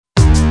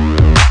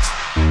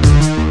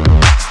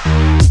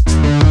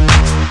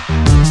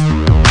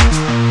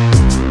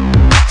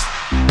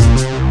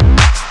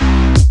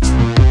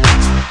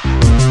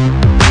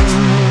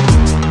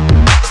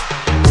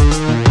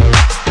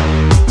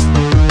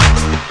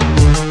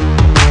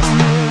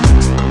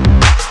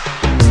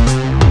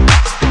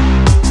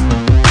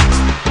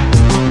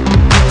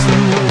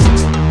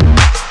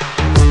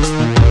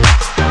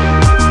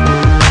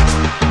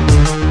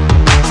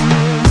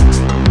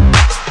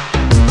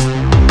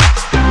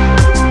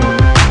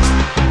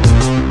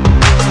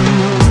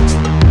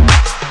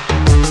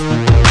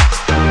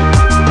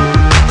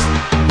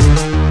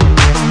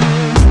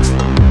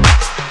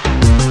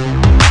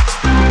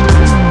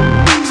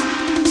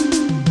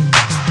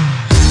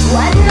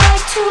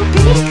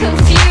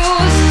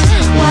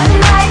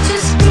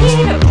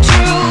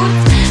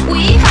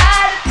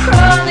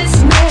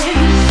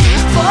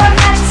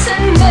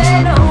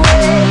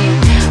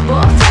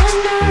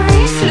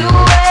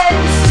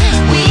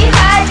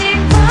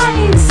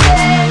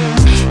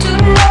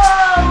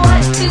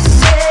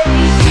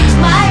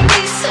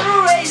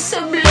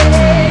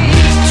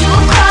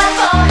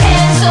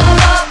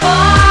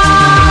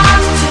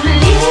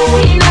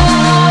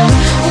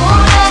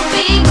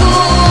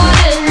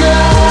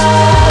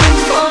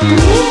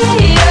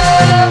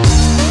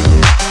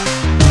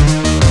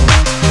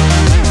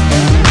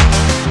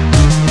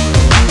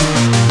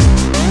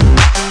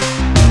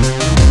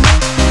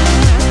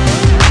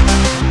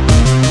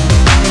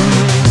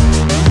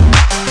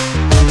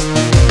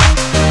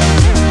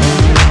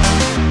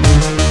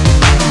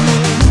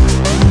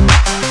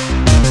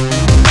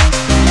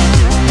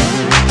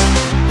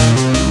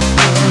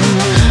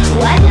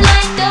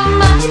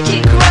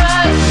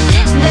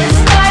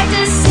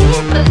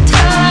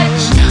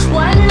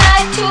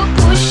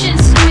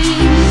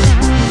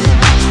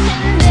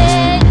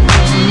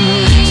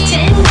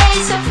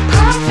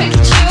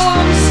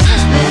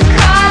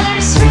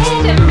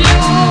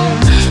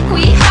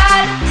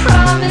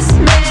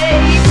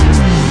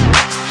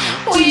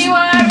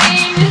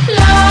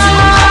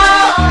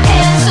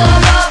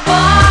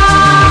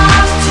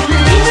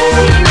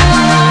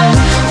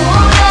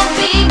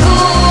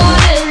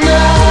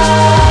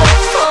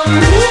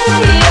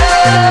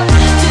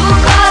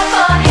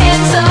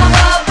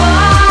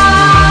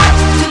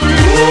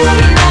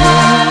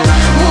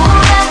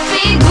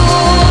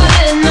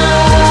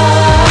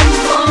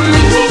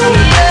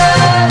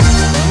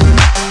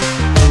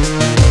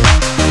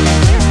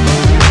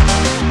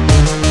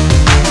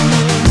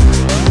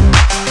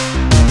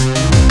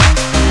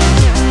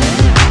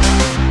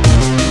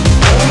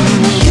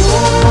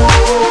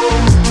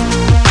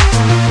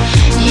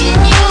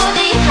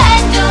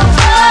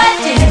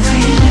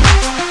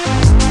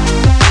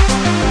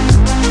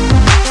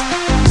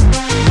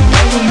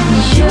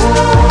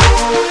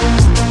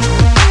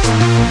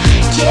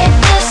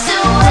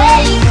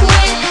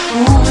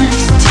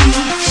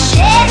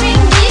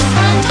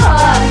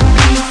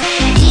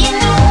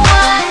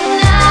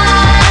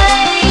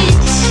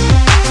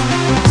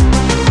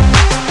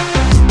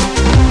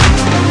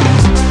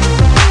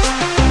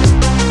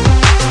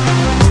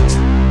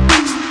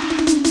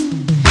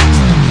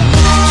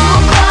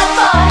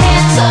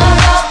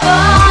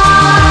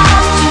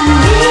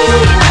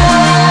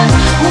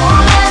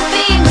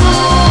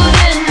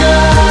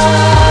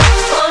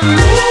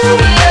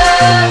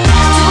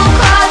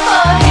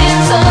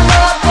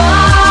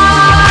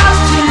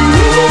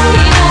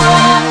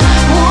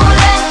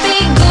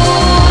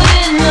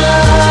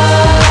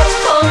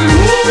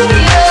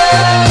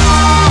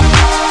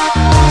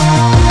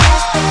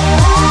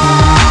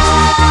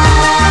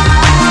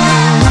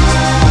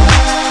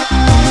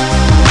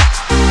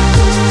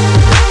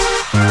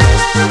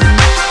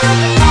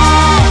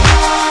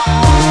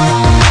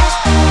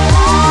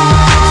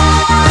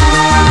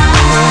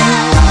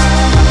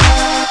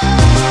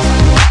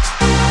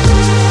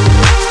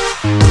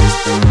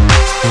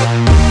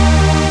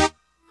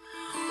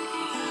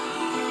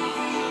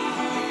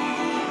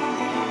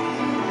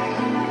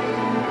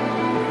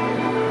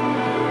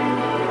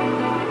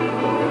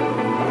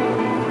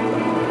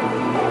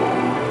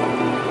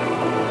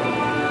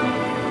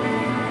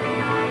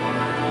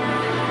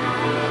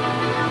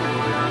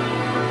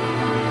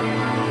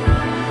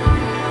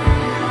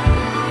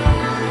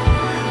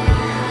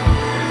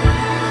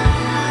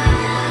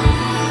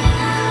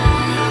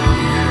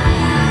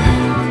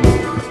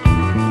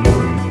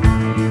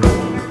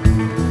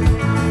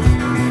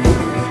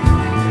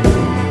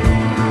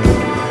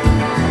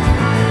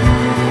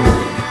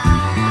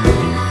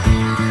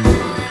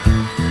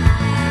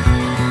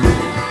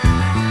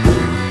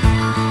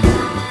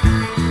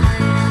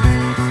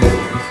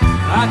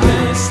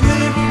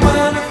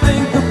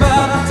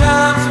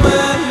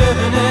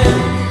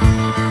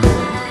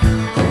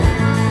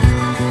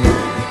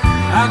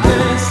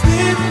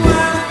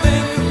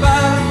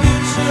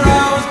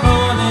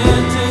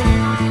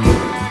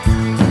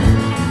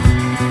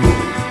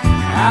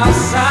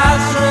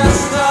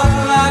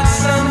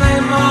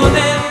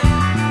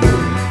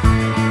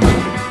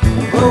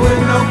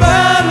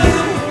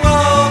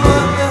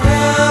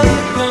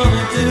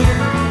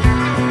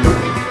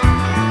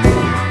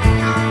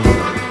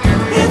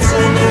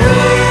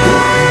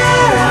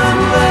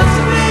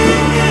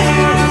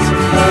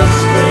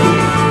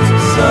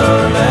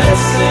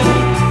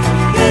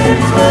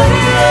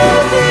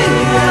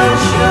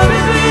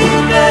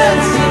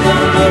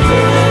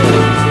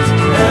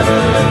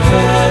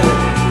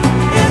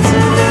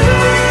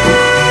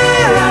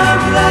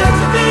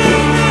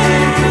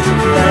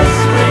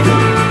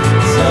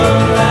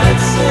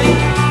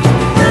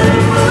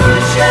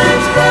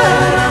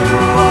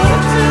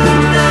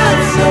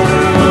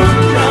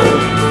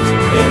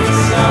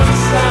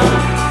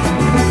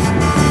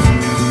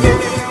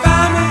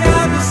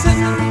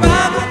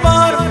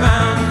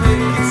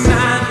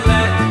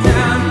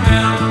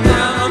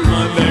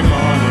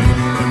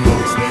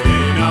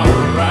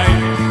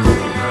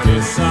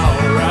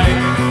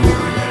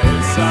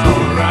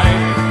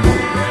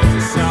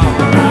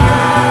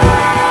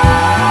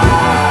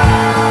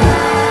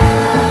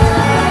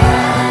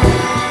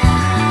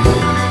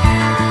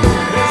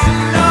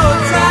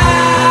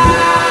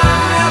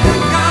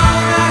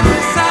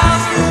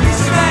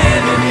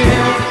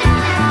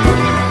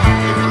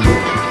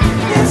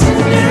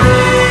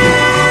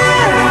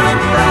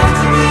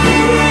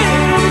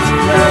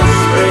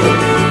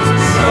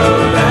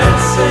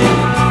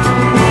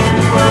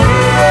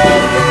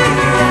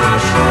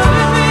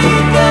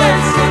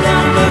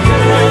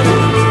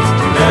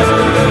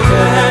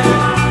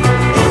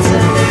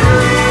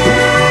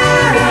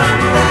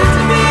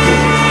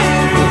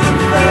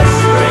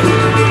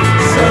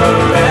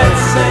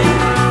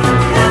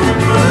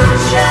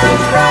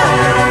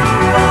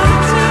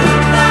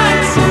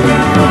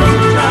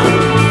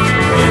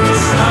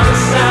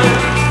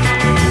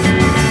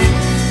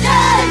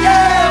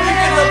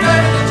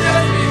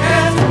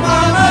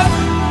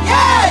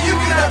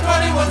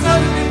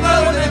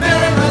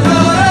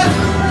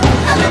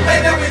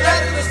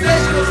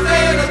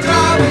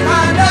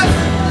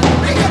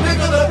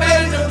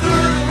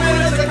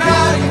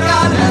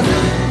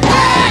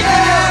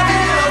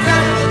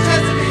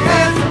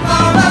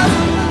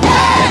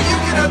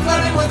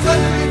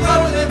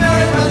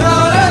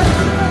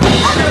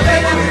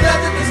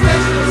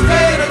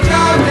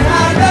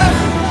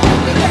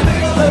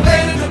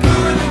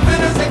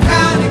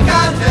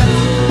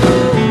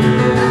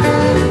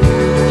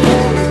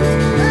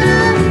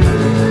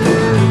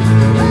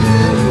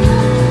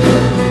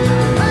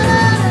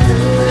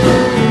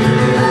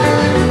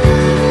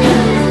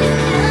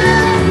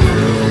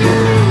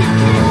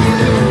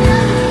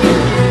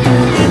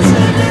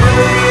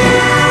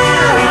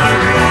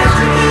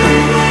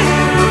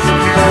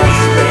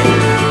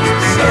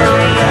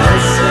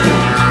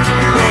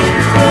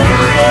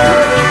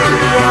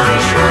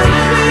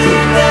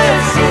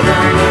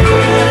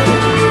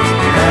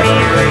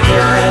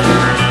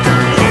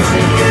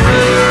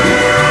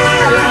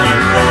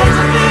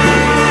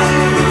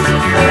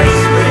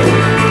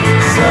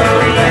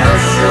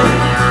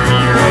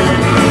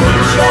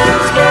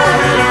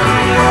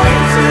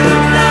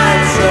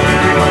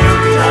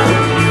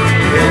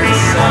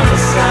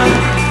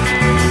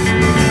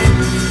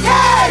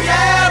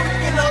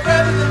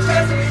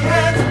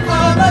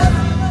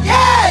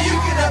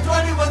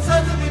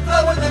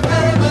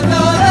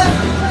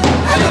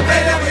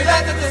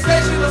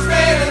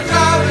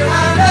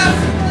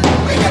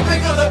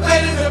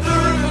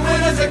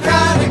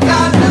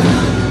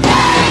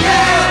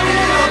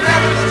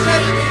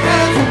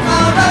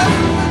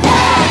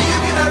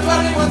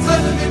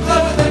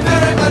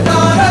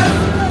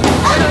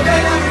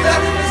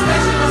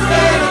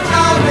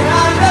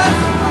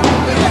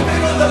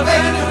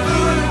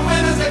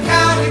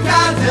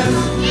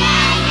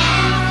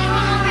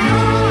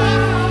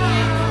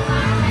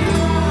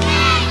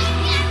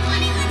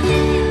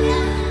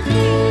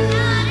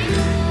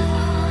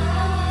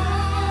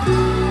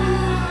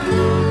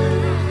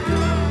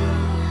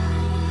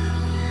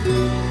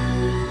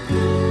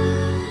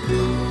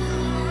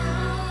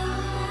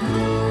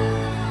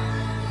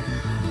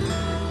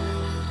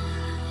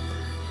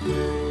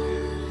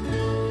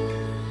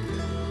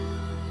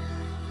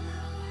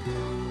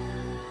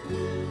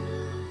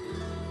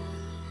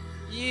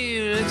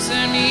to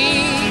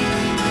me.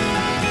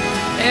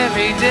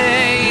 Every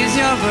day is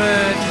your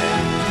birthday.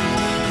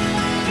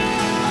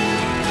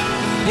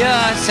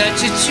 You're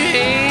such a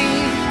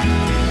treat.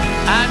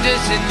 I'm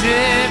just a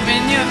drip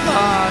in your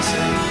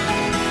faucet.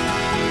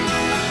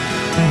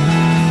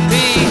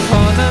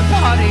 Before the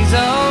party's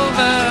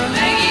over,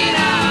 make it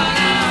all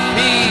over.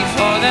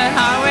 Before the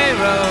highway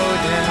road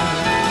down,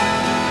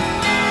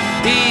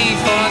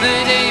 before the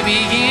day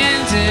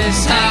begins, there's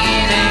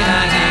something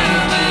I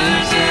need to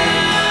say.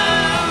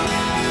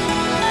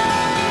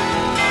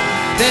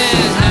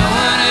 There's no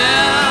one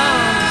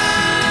else,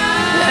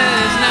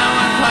 there's no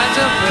one quite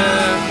so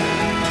perfect.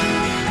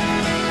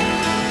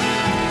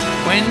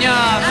 When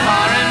you're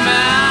foreign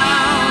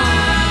bound,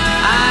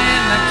 I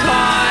am the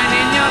coin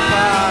in your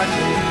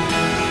pocket.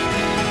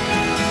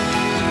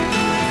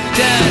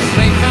 Just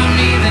wait for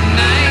me the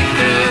night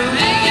through,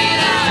 make it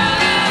all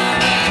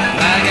over,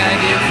 like I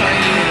did for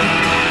you.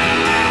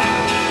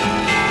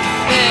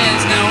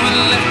 There's no one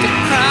left to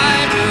cry,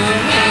 boo.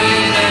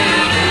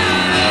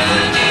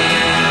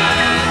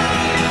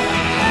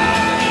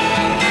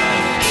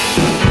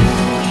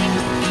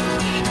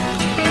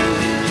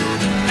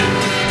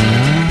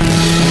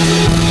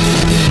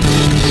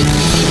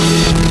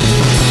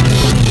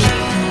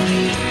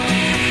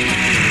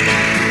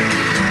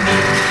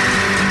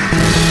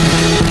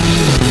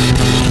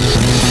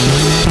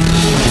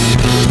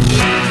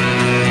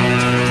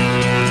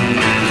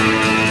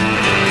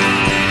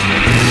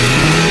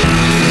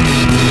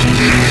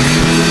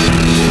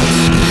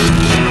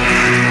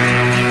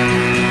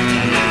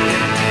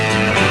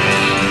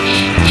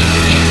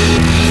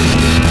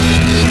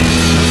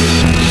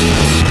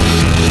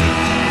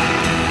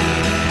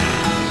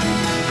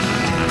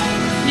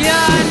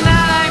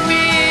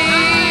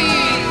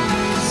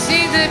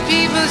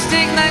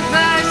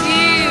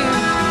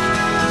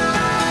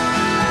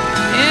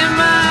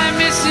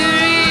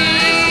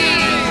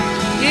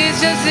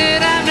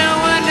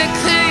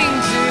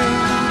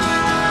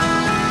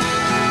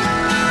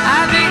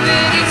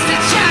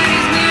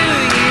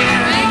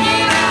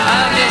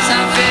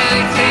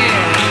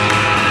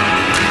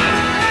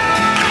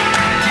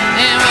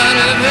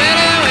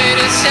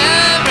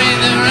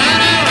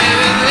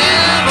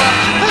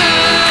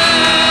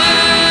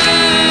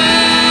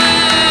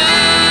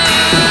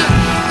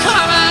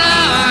 Come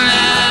on.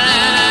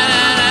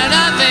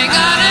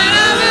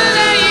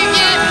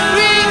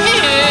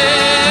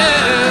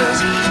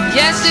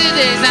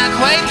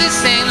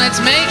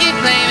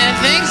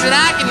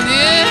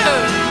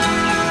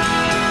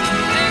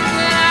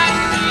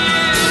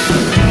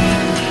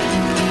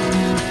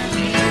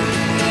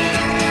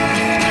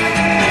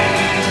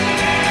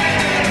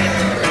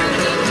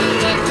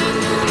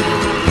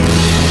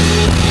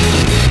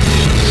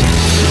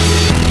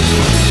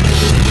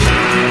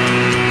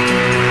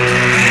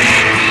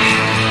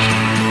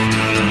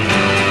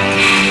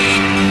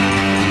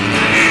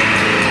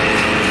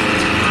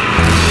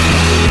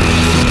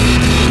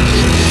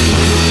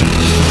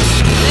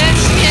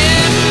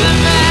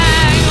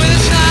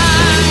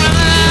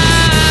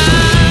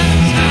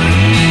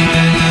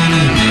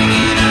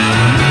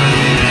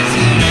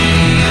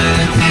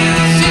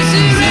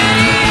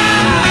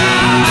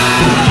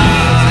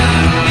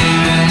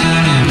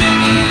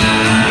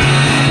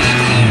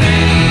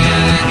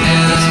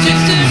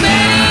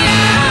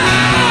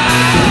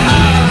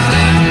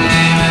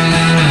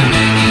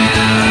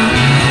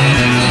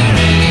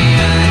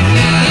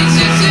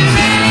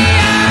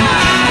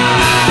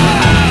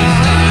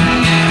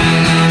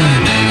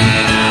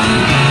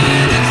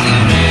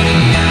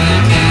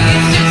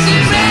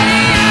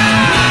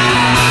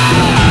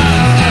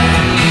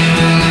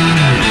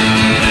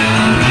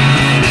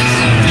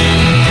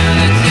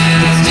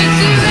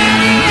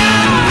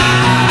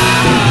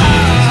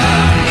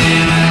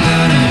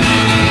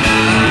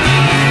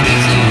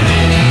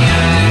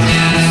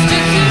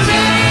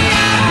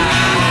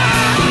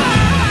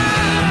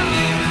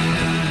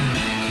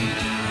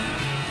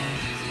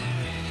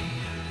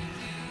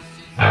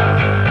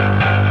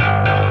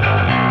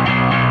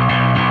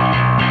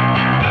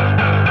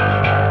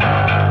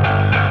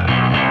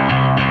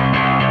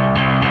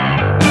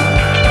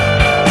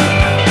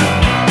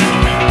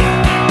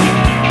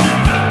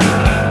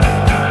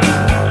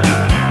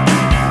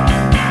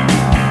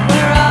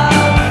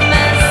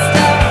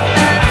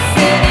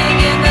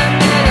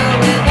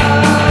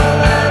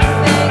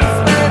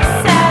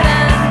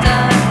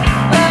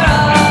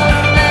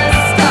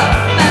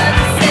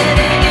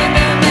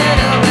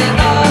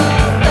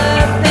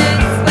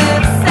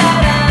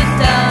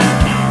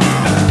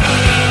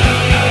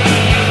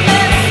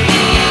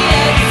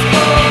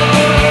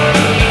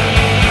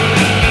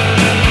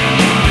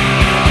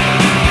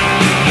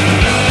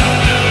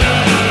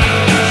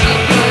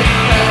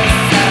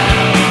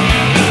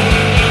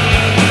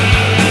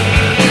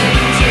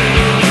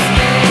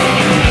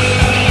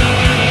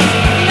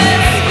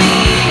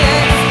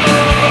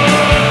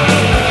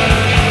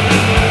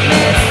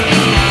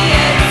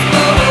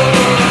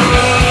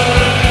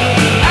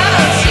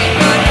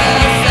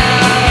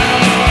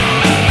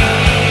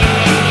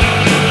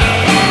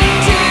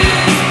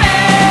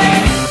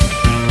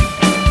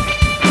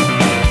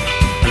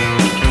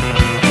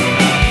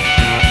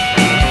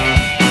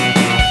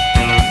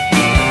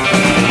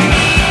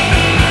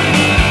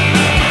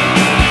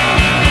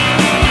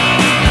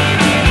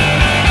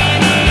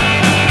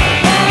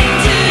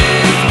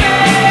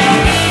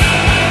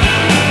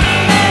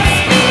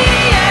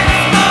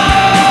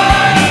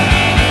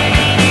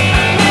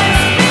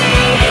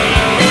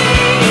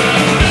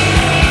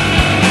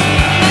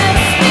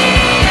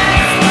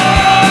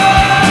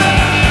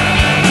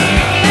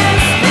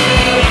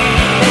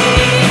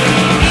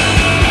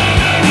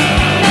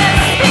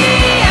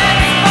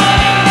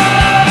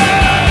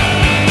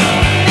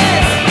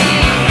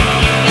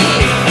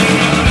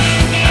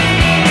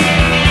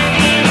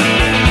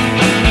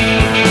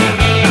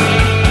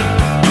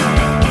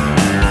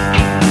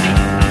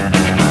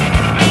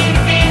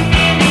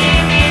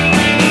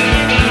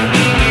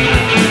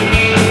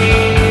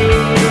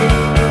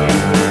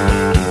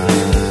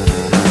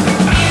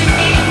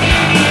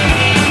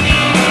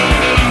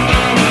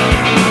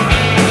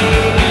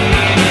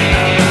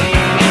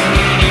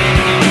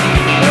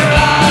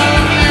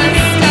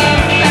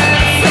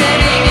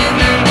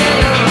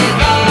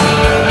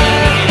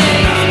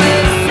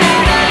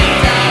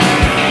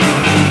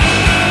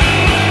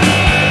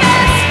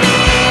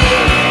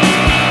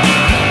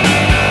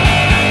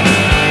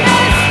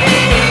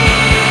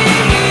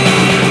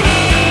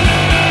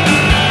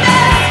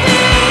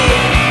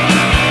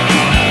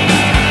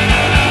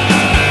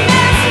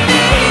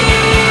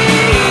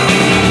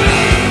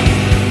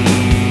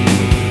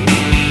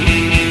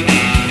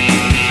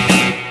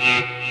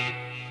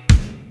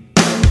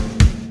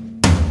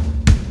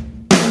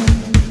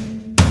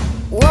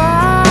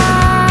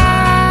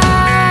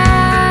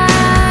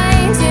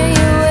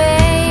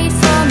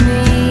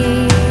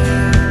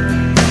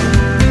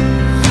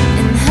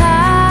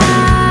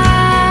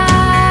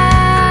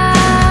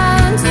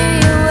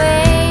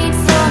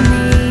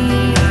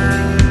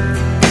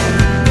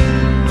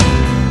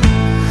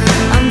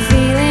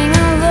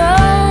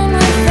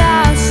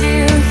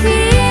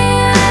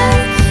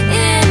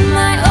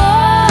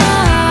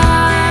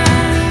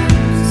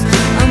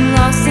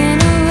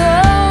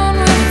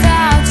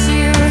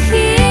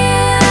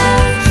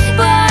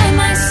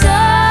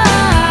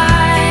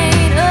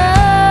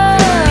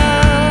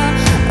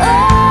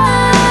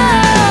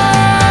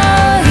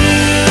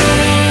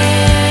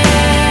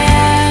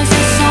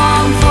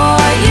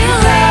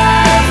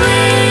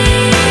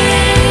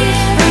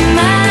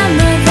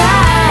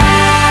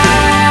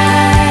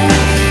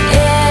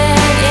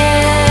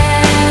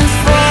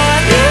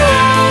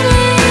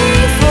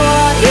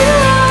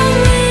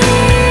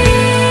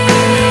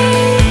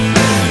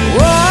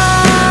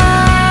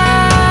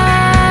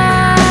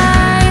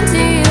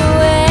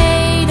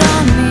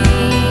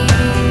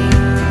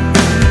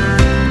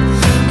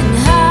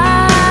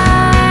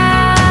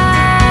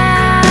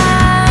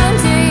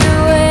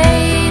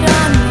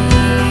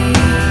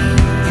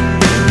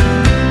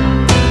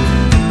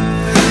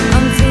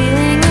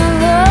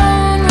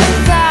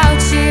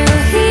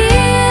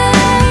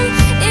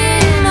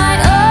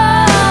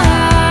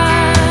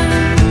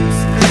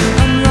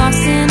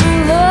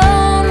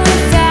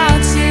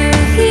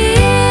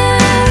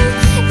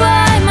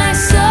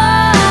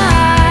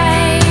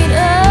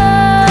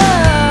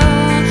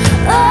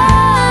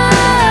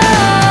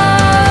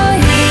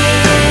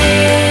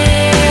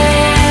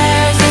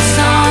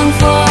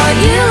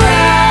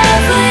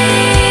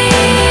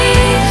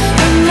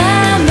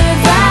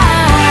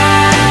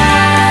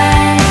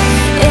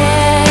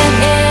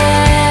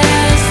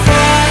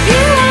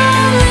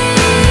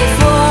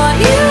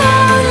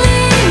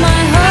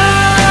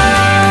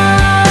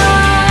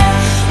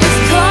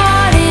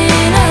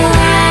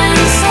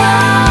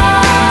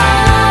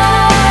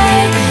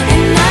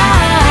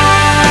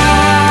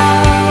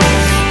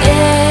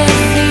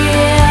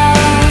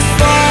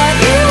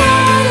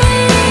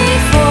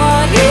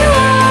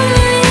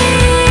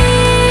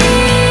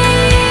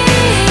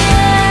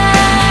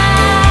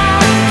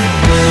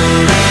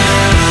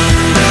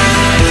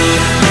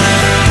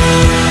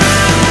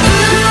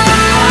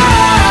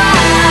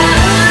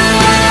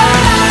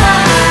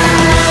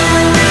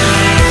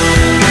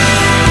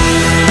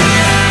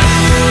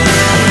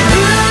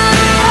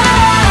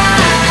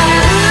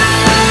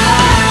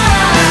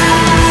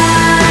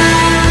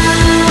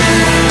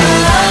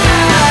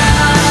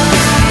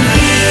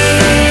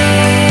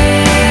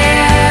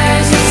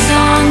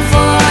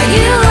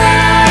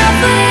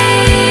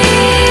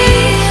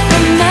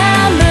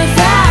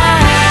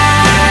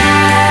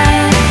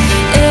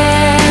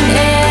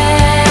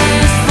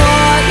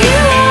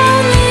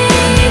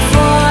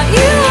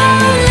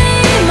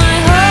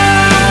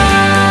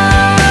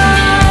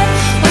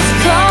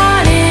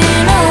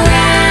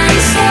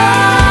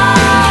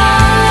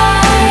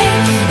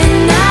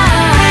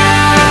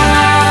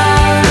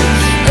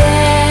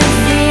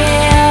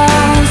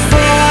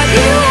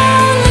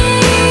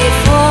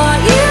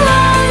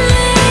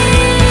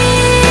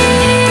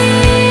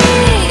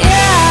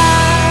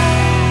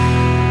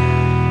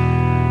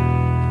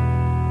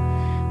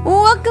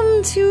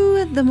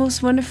 the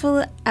most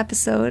wonderful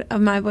episode of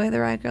My Boy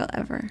the Riot Girl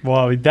ever.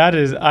 Wow, that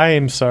is, I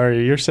am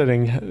sorry. You're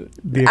setting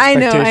the I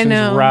expectations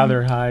know.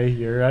 rather high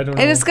here. I don't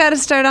know. I just got to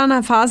start on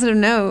a positive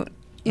note,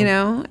 you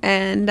know,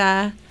 and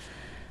I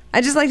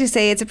just like to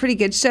say it's a pretty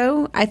good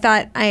show. I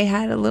thought I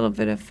had a little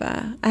bit of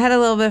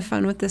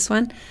fun with this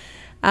one.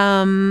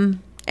 And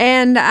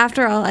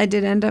after all, I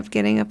did end up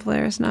getting a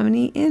Polaris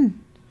nominee in.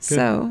 Good.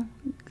 So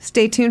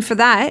stay tuned for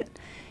that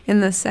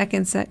in the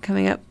second set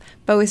coming up.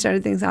 But we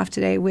started things off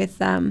today with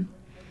The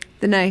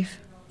Knife.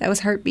 That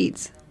was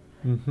Heartbeats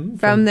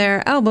from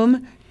their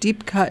album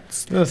Deep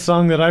Cuts. A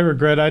song that I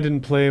regret I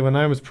didn't play when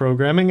I was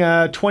programming.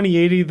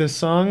 2080, the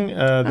song.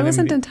 I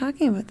wasn't done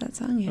talking about that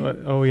song yet.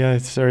 Oh, yeah.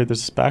 Sorry,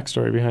 there's a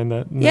backstory behind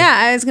that. Yeah,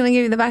 I was going to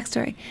give you the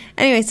backstory.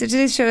 Anyway, so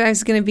today's show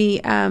is going to be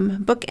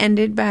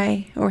book-ended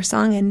or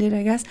song-ended,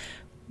 I guess,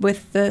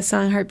 with the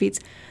song Heartbeats.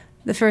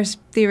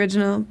 The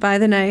original, by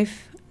The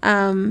Knife,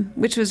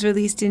 which was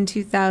released in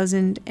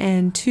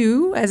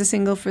 2002 as a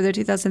single for their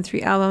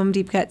 2003 album,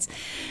 Deep Cuts.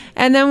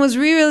 And then was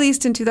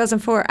re-released in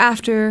 2004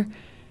 after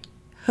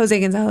Jose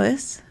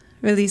Gonzalez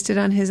released it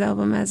on his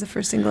album as a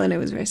first single, and it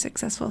was very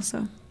successful.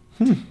 So,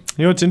 You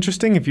know what's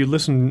interesting? If you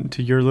listen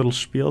to your little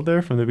spiel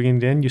there from the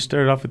beginning to end, you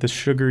started off with a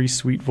sugary,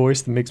 sweet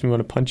voice that makes me want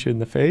to punch you in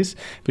the face,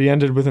 but you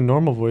ended with a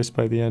normal voice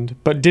by the end,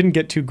 but didn't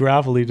get too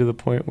gravelly to the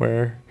point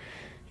where,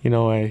 you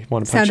know, I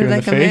want to punch you in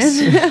the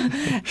face.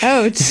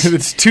 Ouch.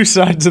 It's two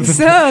sides of the...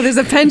 So, there's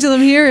a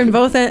pendulum here and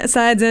both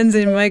sides ends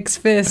in Mike's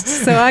fist,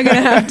 so I'm going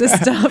to have to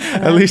stop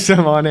that. At least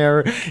I'm on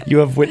air. You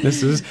have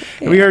witnesses.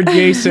 We heard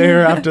Yay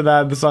Sayer after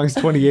that. The song's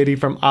 2080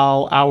 from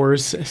All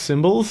Hours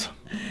Symbols.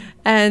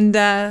 And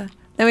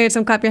then we had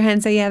some Clap Your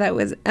Hands Say Yeah. That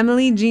was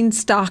Emily Jean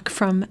Stock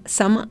from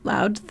Some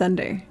Loud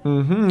Thunder.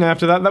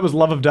 After that was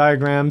Love of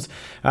Diagrams.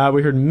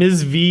 We heard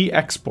Ms. V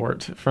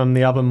Export from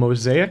the album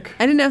Mosaic.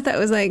 I didn't know if that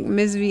was like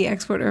Ms. V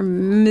Export or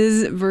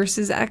Ms.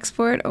 versus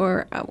Export,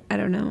 or I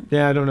don't know.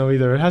 Yeah, I don't know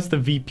either. It has the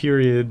V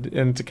period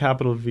and it's a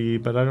capital V,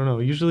 but I don't know.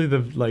 Usually the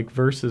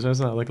verses,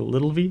 it's not like a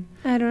little V.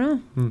 I don't know.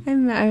 I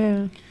don't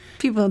know.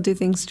 People do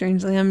things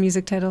strangely on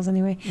music titles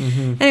anyway.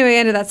 Anyway,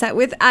 ended that set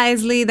with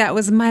Isley. That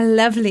was My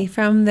Lovely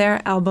from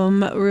their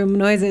album Room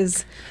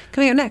Noises.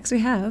 Coming up next, we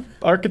have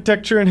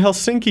Architecture in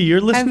Helsinki. You're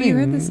listening. Have you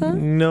heard this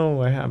song?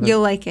 No, I haven't. You'll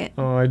like it.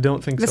 Oh, I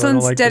don't think this so.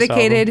 One's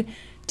dedicated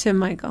to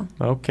Michael.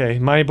 Okay.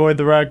 My Boy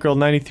the Riot Girl,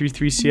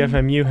 93.3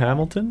 CFMU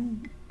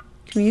Hamilton.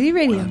 Community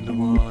Radio.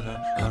 Underwater,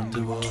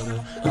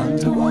 underwater,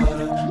 underwater,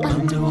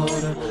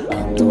 underwater, underwater,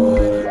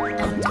 underwater.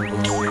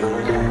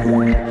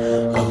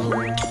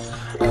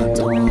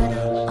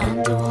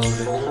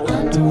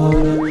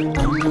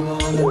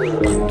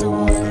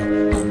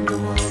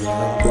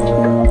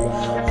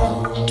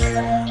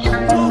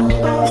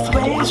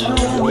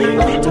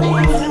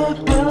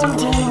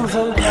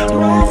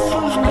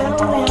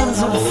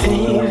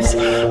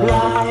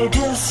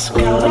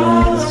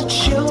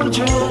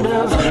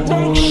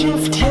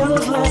 Makeshift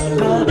hills let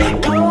the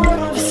code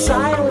of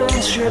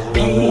silence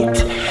repeat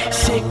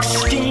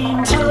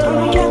 16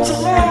 times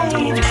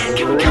tonight.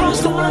 Can we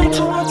cross the line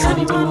towards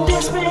anyone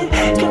dismayed?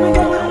 Can we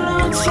go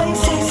alone? Say,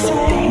 say,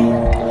 say.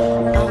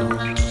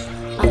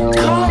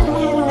 Caught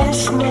me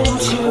listening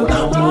to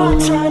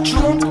water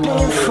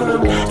dripping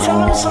from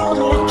thousand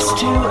lips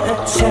to a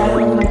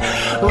town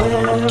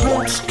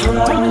where it's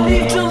dry. Don't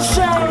need to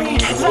say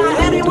that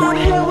anyone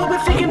here will be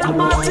thinking of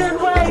modern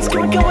ways. Can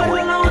we go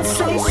alone?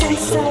 Say, say,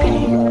 say.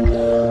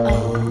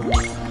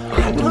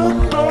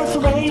 Look both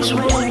ways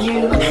when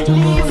you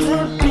leave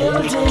the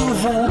building.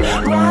 The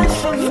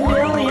wrath of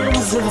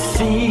millions of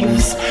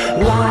thieves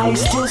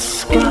lies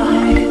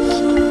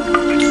disguised.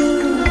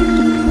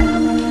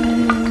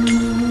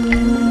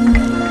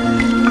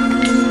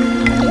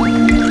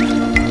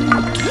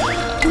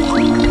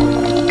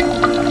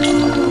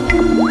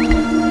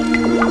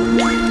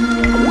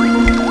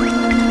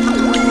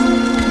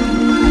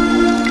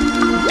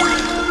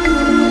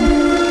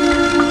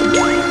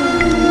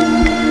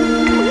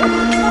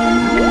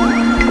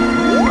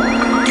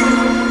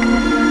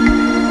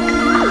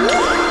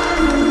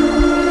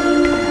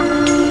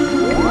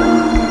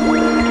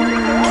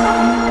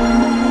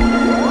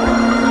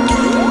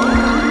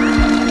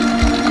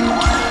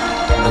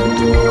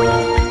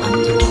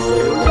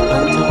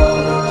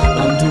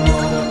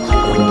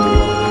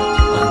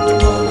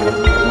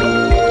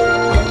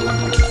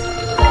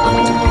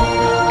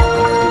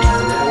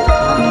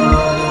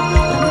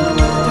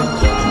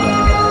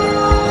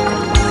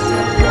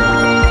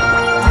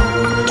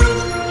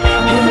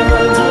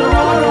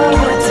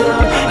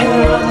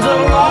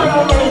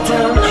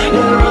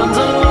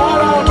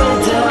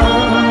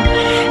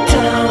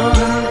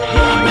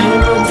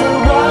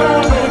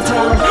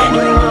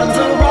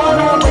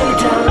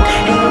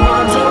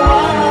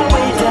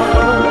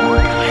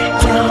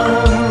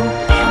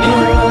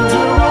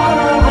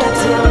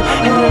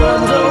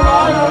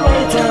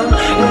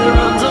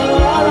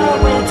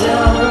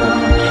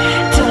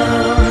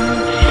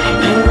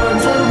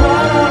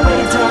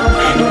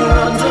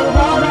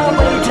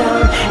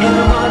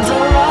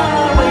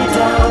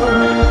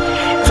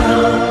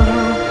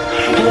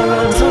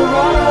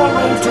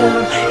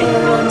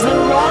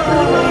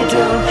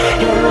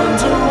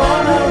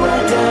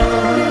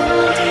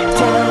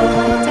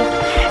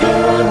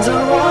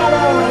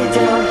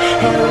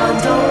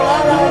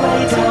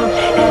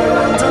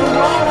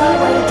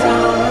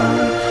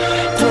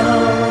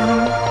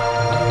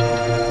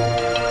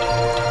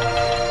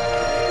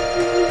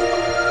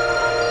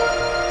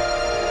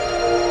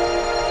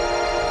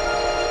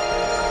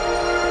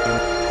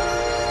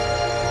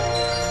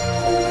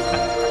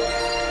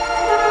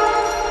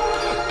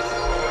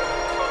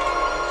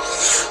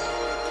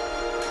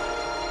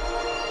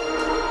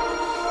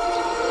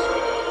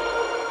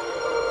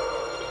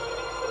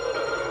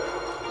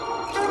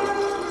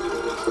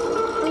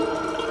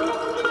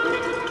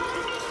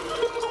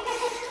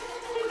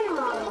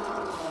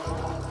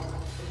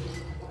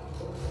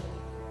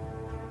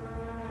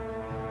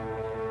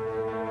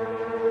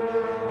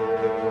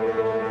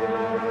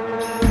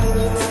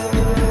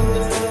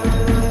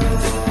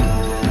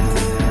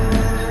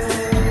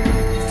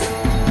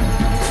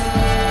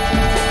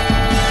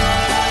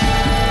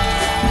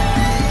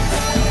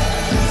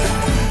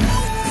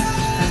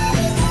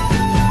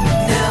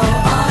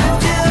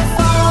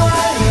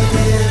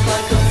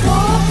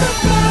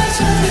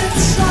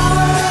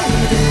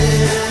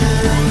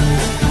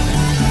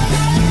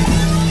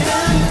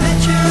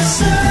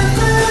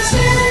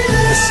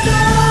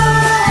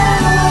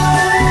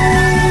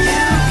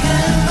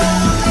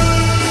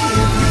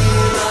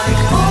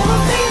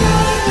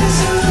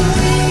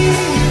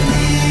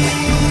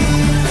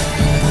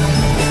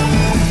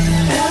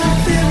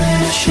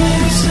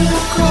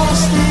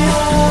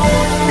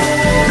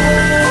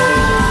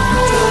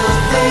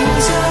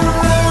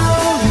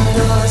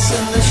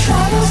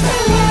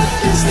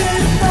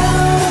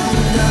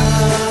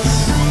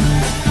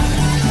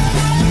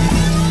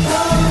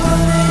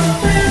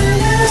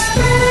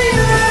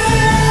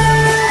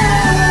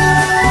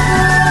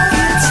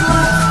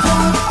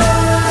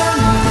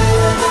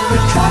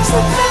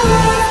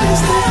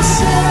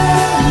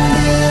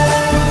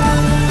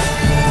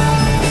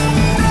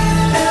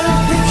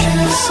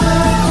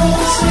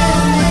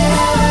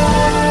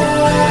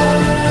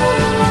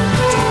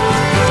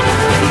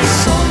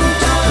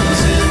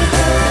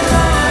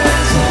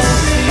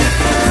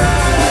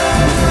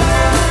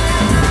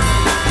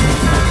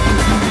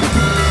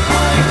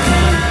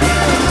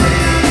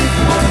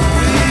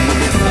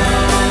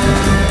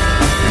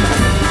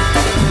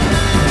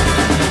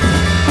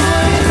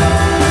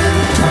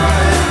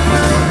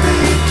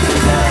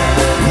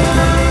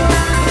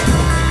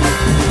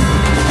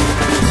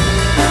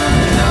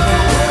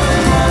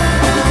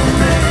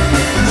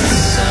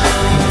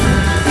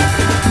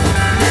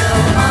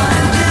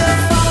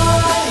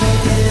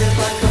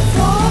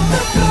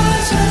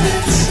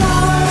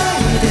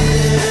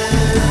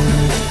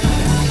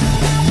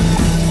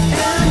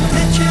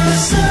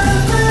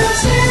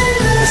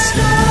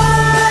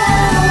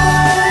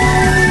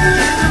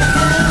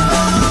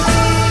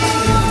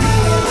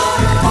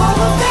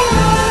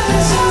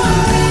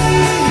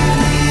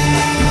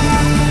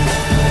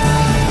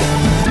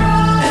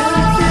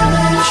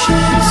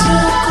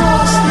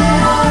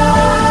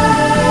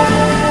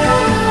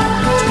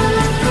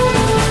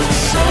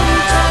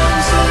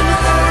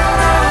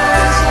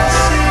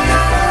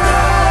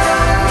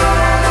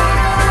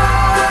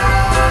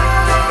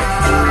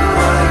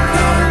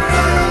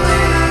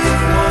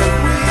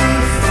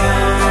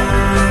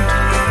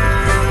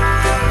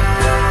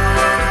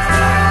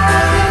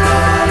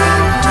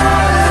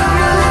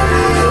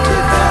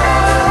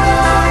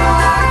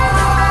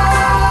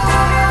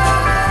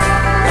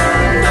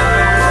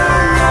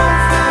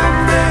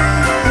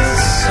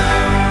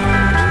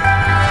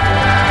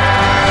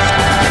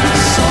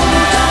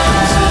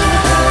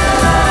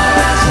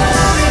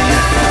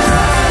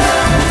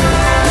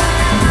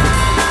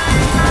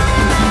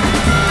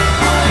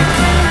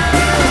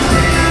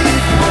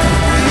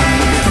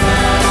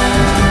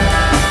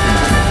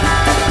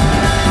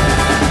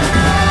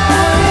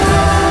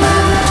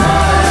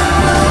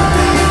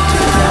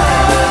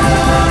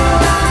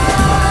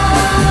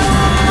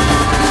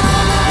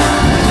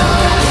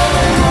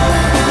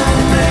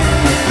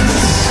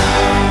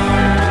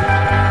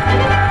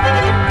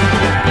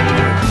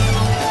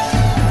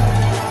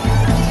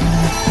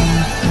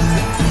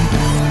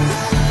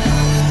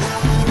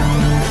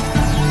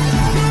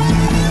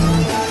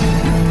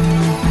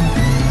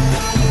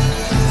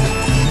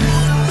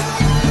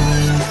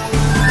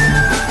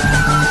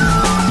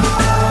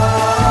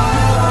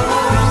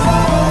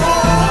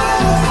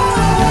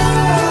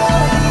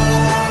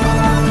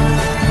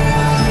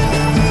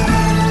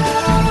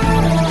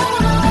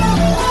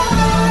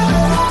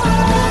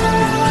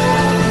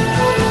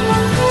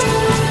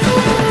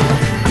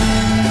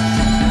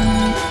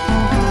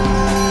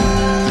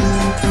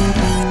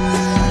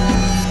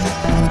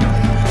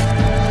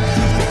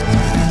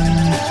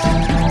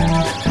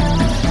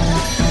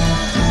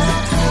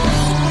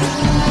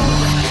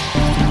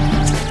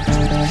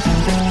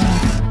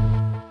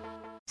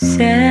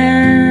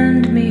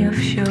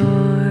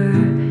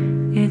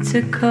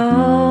 It's a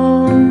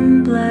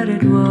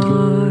cold-blooded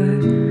war.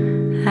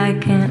 I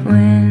can't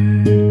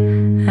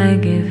win. I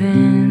give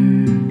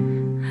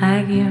in.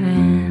 I give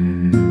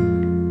in.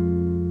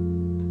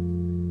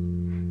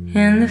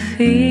 In the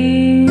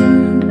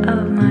field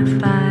of my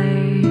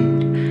fight,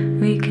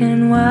 we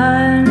can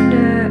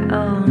wander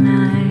all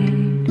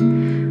night.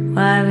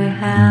 Why we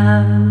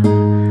have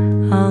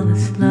all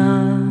this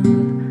love,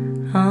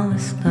 all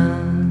this love.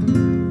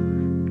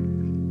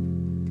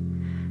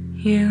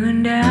 You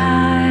and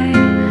I,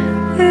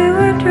 we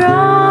were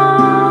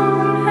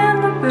drawn in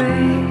the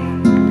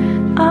break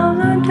of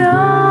the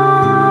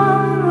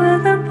dawn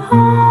with a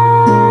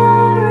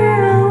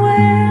pouring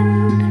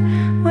wind.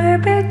 We're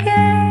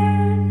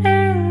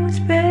beginnings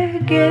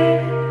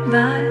begin,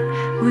 but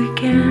we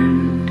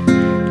can't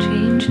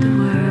change the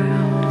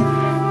world.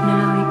 No,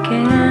 we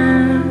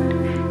can't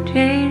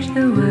change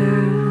the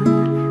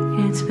world.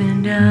 It's been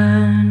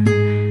done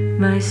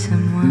by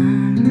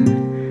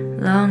someone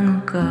long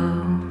ago.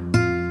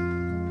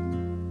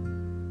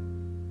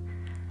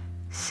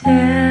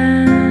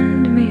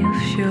 Send me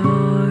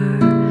offshore.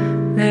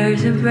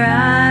 There's a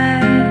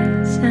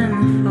bright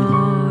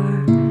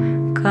semaphore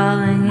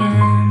calling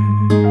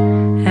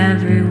in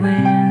every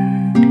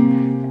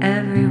wind,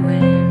 every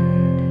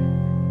wind.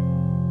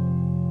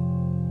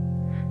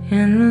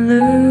 In the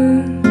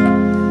loop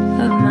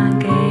of my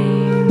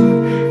game,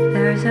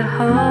 there's a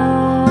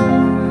whole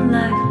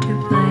life to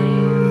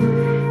blame.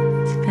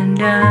 It's been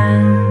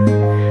done,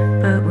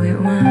 but we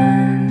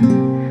won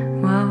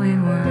what we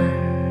won.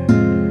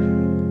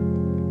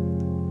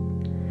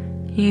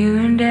 You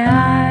and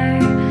I,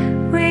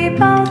 we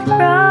both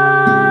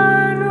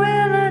run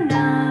with a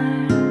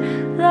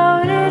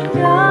nine-loaded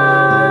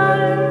gun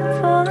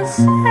for the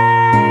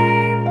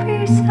same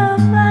piece of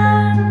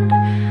land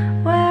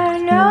where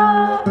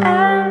no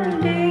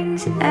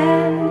endings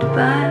end,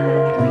 but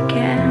we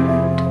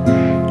can't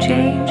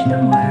change the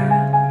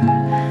world.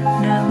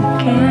 No, we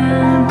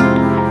can't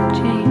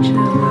change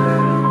the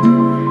world.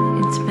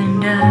 It's been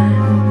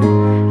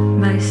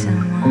done by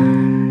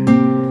someone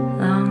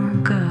long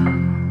ago.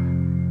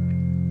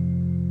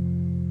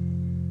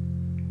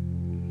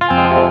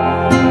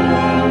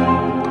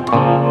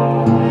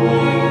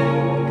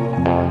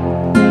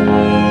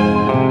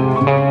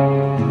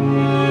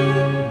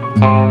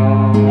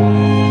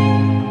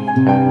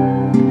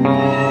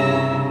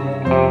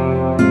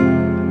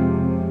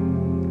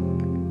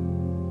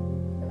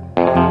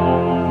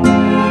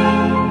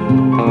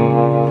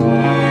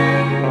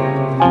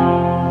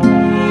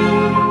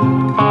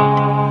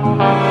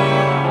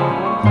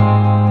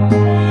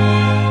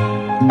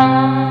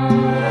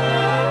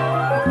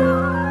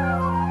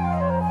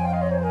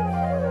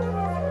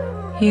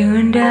 You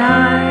and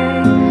I,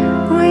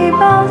 we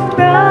both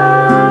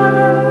run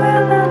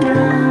with a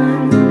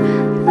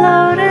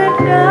nine-loaded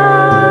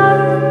gun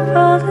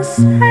for the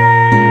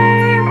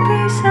same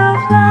piece of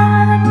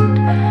land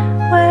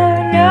where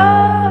no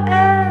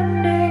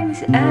endings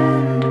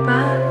end,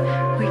 but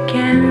we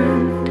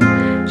can't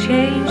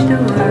change the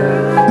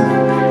world.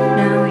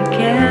 No, we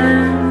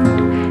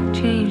can't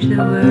change the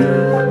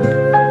world.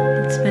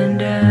 It's been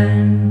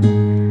done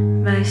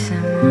by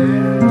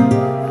someone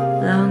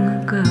long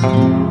ago.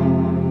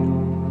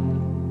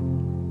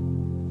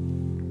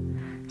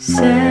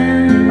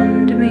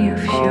 Send me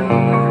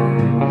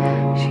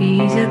offshore.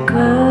 She's a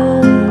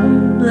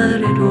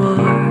cold-blooded war.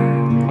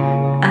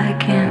 I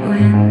can't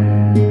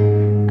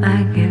win.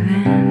 I give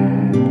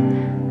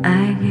in.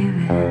 I give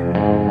in.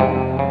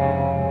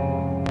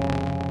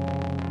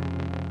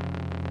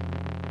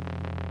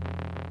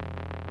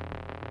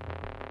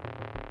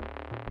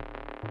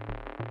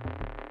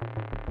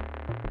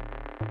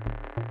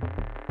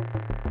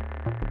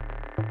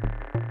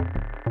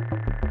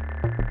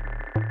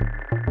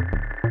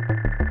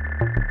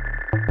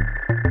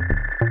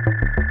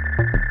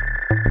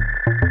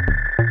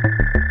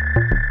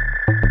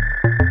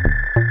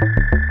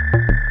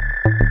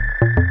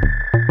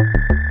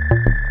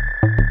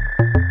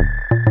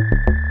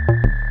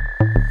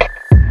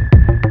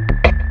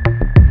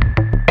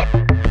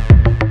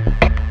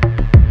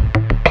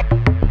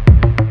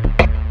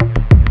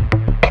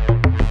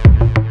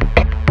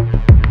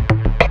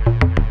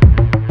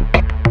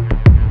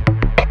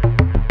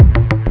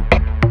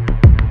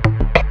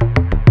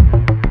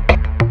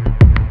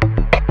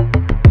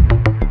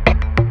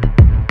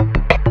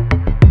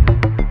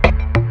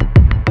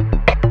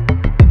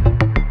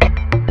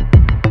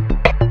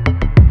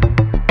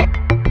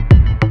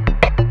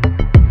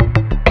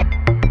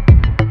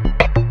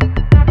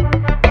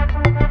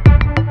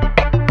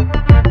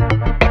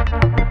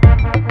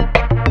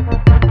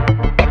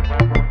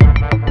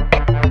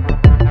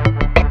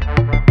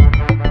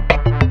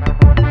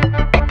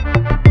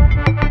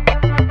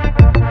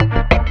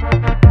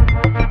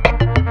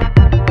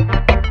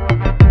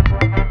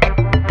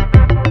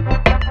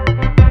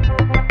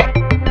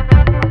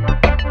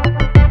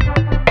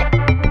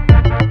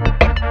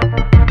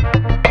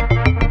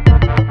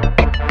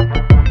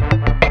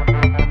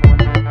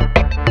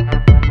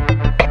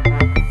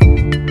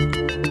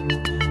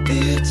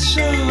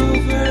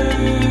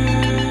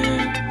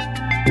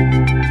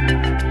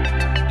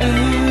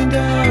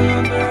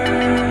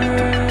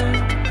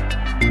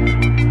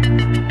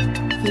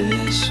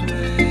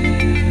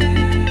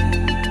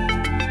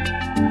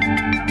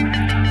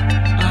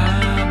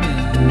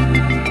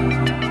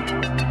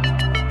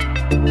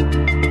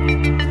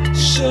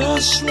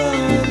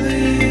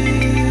 slowly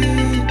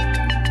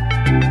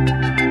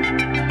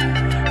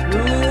roll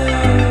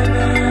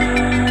over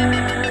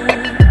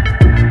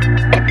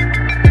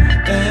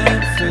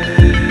and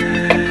fade.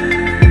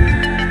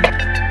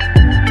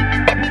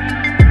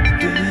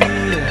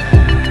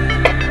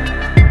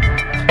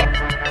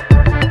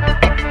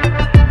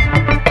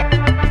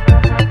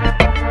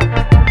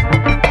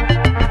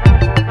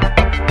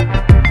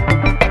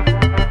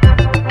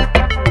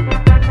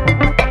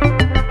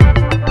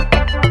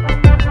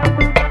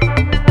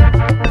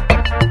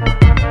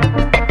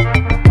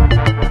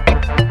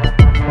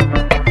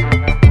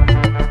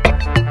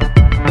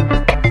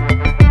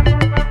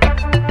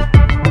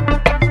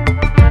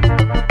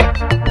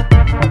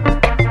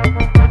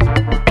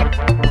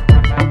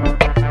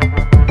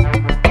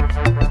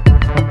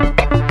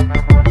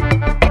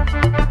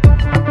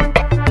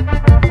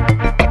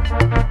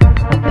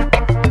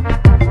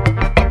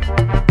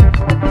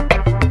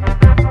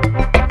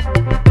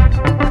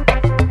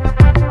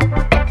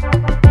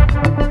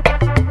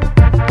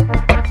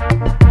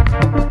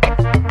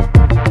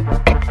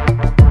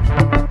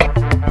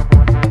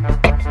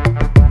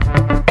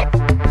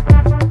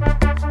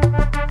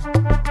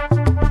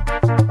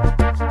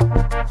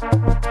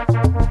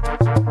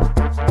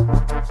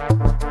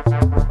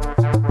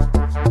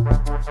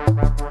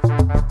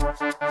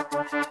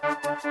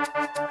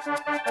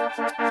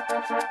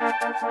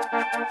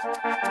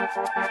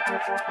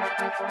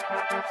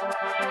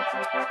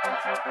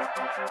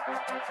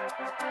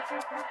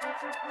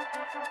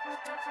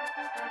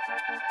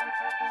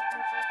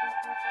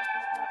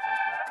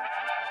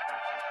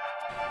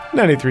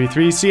 .93.3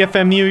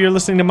 CFMU, you're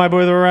listening to My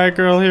Boy the Riot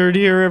Girl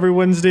here every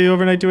Wednesday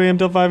overnight 2 a.m.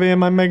 till 5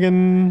 a.m. I'm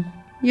Megan.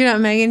 You're not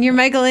Megan, you're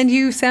Michael, and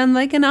you sound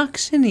like an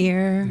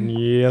auctioneer.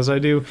 Yes, I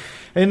do.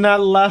 In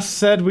that last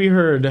set, we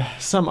heard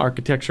some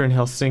architecture in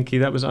Helsinki.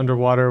 That was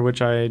Underwater,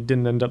 which I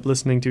didn't end up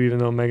listening to, even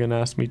though Megan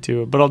asked me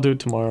to. But I'll do it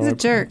tomorrow. He's a I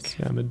jerk. promise.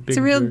 Yeah, I'm a big It's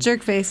a real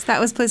jerk face. That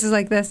was Places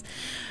Like This.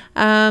 The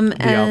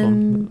and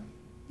album.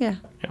 Yeah.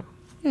 Yeah.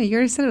 Yeah, you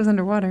already said it was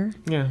Underwater.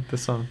 Yeah, the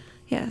song.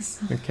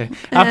 Yes. Okay.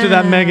 After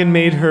that, Megan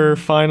made her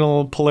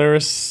final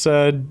Polaris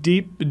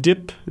deep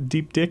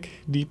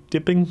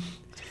dipping.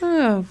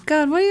 Oh,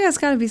 God, why you guys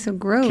gotta be so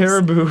gross?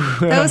 Caribou.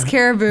 That was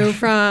Caribou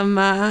from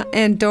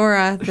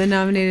Andorra, the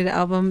nominated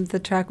album. The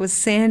track was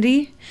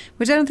Sandy,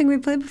 which I don't think we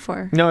played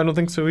before. No, I don't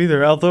think so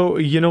either. Although,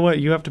 you know what?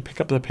 You have to pick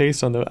up the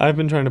pace on I've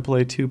been trying to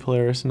play 2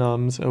 Polaris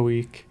noms a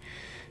week.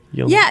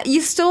 Yeah,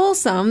 you stole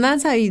some.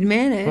 That's how you'd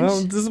manage.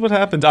 Well, this is what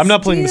happens. I'm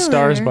not playing the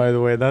Stars, Stealer. by the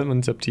way. That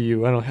one's up to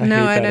you. I hate that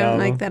I don't album.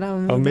 like that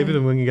album. Oh, either. maybe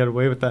then we can get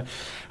away with that.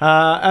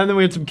 And then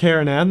we had some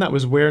Karen Ann. That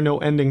was Where No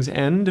Endings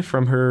End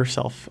from her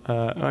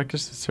I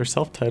guess it's her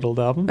self-titled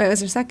album. But it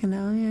was her second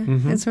album, yeah.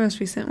 Mhm. It's her most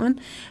recent one.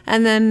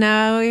 And then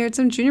we heard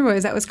some Junior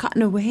Boys. That was Caught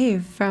in a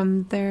Wave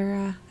from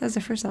their, that was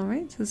their first album,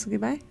 right? So this is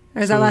Goodbye?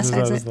 Or is that Last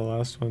That was Exit? the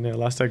last one. Yeah,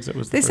 Last Exit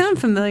was the They first sound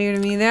one. familiar to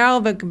me. They're all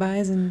about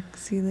goodbyes and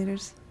see you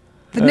laters.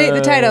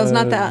 The titles,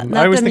 not I the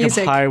always think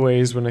music. of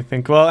Highways when I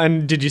think. Well,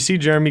 and did you see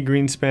Jeremy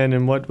Greenspan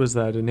in what was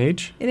that? In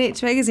H? In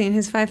H Magazine,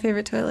 his 5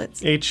 favorite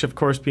toilets. H, of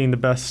course, being the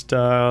best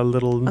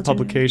little Alternative.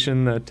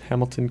 publication that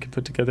Hamilton could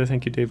put together.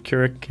 Thank you, Dave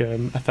Couric.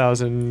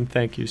 1,000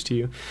 thank yous to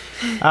you.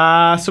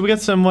 So we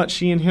got some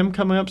She and Him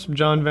coming up, some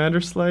John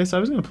Vanderslice. I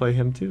was going to play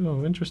him too.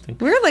 Oh, interesting.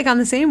 We're like on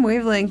the same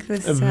wavelength.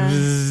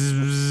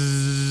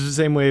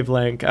 Same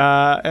wavelength.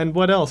 And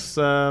what else?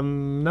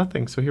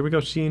 Nothing. So here we go.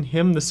 She and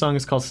Him. The song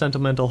is called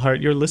Sentimental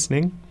Heart. You're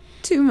listening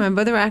to My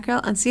Boy the Rock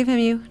Girl on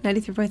CFMU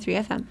 93.3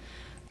 FM.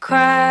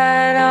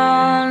 Cried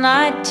all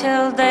night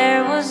till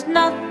there was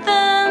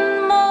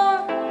nothing more.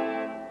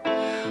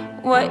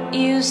 What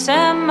you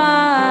said,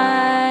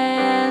 my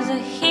as a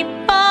heap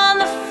on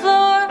the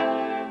floor.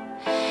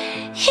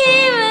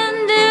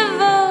 Even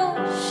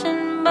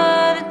devotion,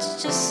 but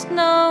it's just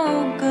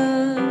no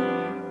good.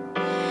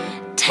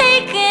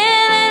 Taking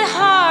it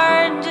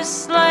hard,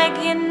 just like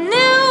you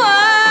knew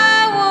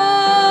I would.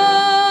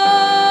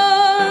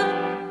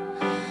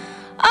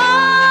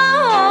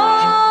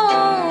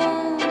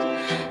 Oh,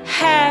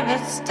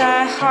 habits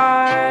die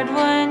hard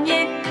when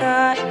you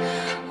got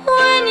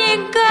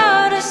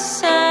a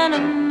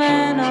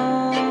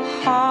sentimental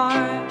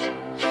heart.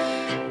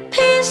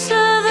 Piece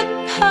of the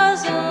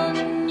puzzle,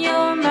 and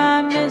you're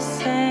my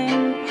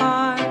missing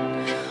part.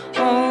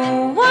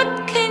 Oh,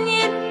 what can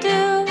you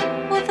do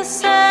with a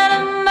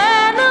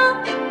sentimental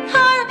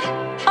heart?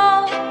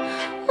 Oh,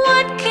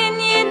 what can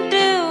you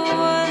do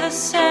with a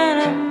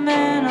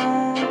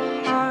sentimental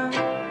heart?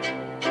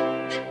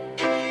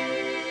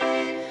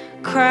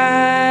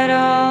 Cried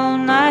all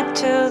night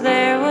till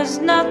there was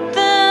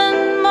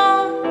nothing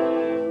more.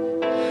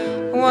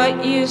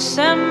 What you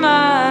said,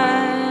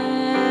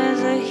 my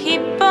as a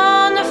heap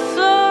on the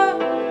floor.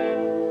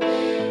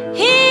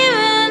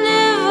 Even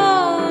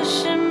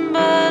devotion,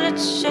 but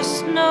it's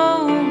just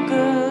no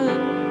good.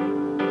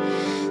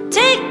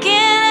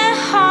 Taking it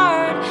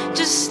hard,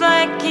 just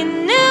like you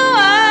knew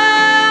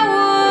I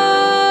would.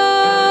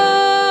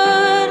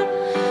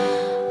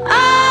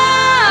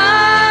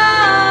 Oh,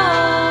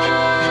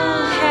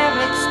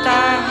 habits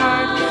die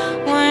hard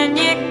when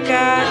you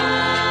got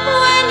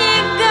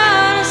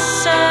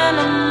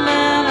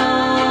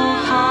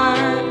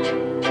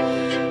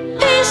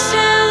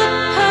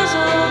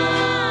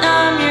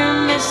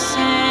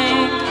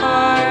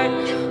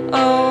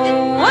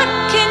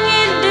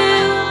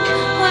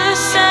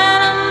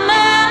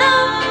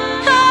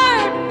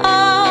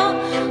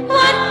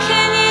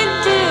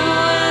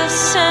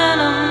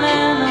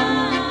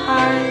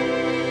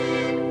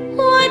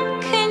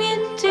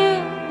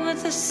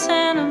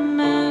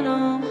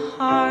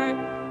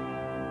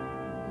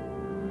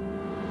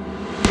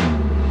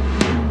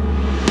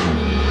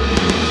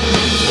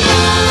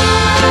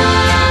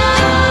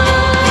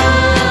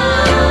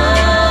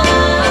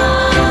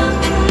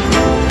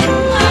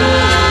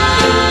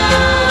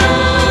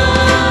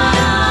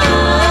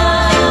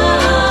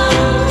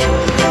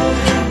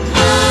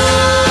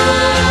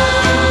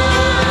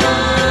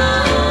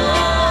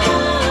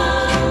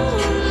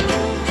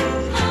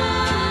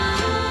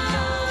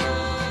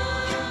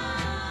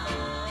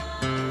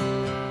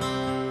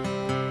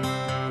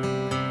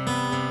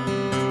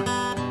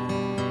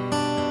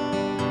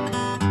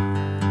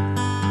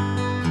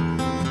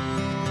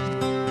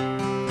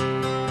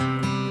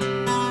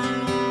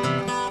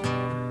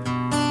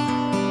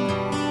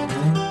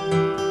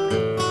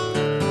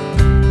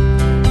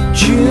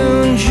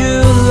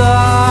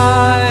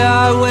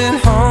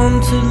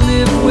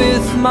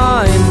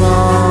my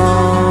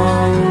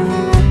mom.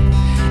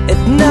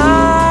 At night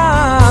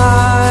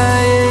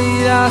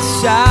I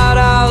sat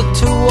out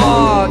to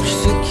watch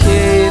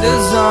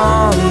cicadas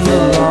on the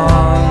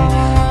lawn.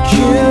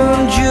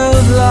 June,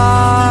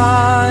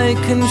 July,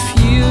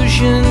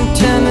 confusion,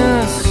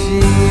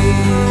 Tennessee.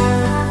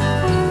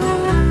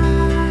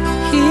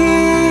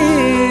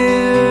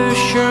 Here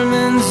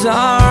Sherman's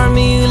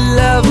army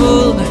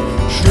leveled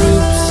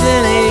troops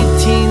in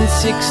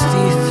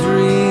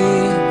 1863.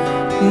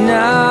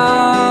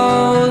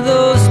 Now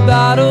those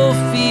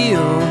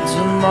battlefields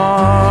are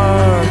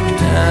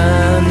marked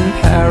and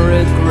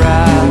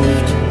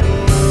paragraphed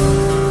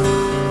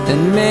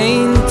and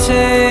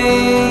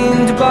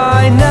maintained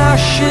by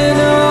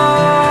National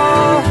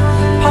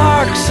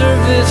Park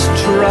Service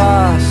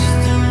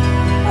Trust.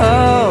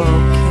 Okay.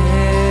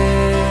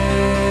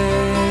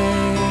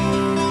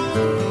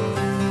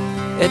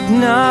 At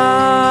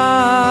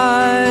night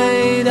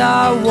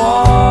I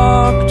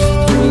walked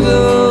through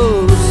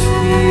those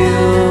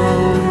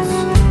fields,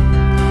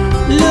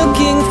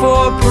 looking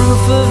for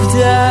proof of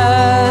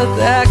death,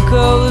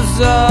 echoes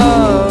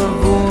of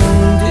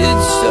wounded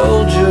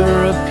soldier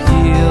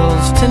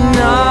appeals.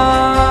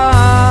 Tonight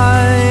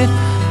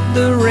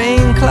the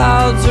rain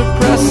clouds are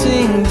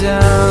pressing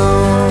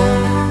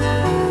down,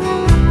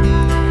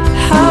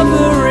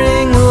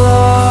 hovering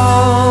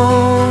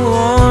low,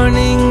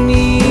 warning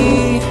me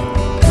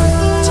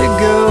to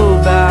go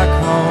back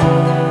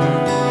home.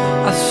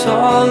 I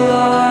saw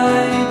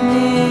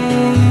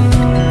lightning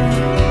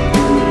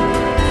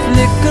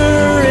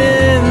flicker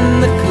in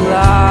the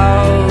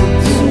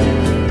clouds,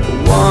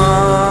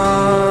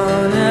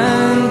 1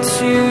 and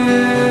 2,000.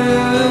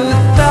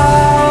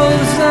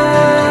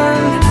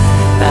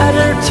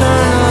 Better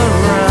turn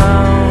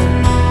around.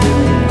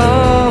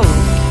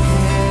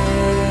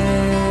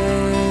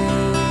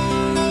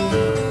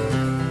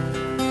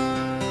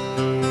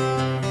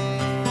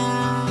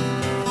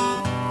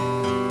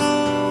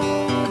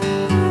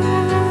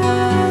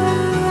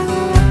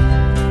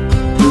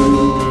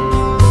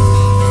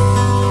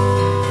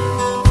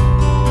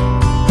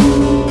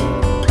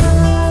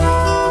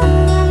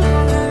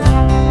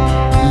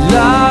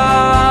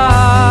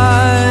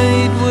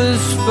 Light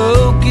was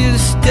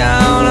focused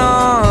down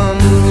on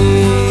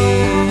me.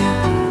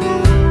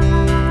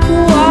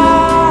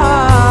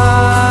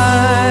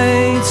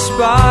 White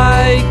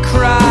spike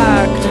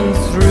cracked and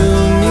threw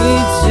me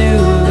to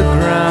the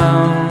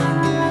ground.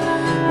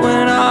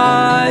 When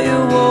I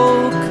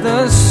awoke,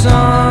 the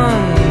sun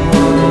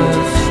was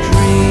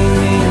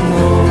streaming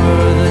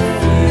over the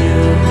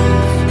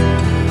fields,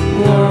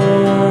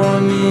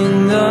 warming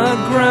the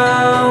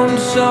ground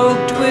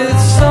soaked with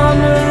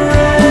summer rain.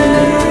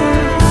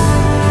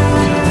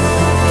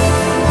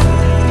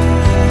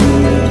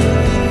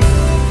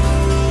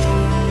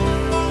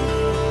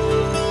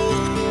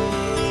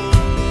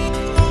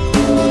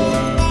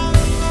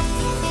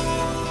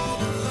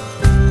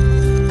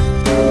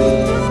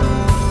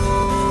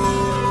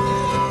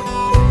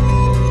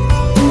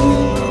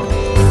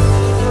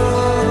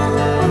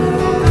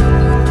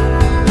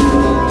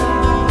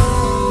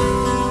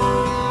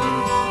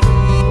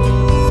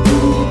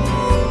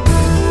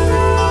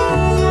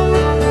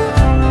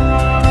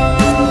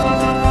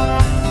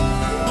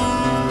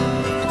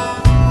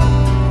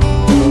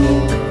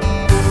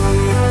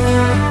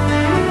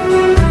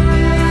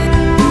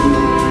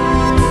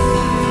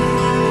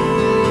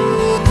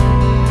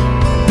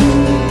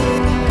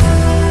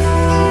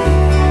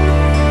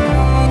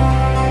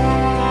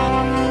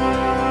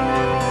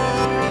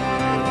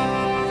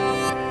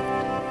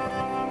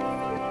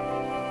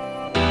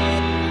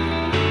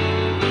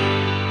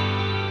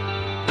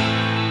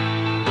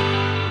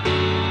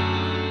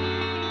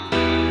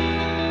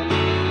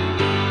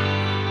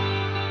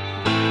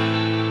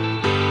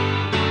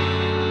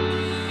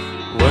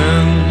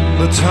 When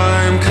the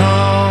time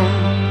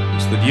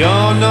comes that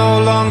you're no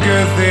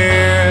longer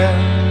there,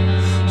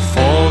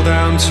 fall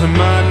down to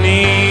my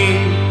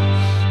knees,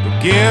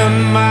 begin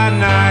my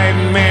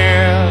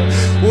nightmare.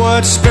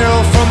 Words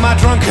spill from my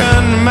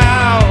drunken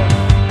mouth,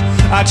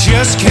 I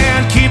just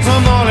can't keep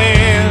them all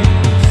in.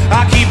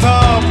 I keep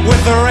up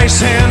with the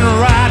racing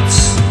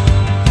rats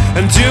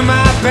and do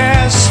my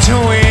best to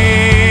win.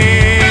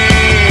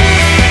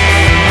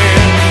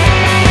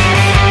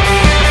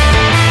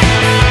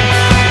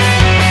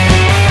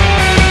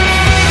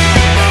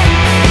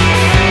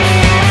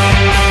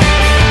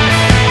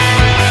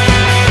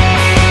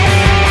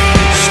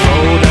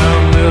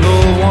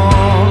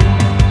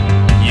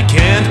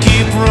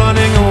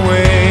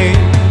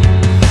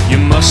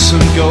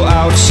 Mustn't go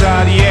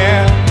outside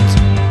yet,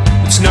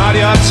 it's not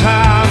your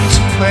time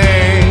to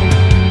play.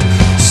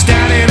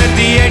 Standing at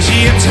the edge of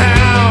your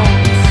town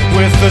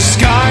with the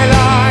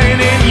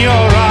skyline in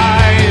your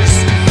eyes,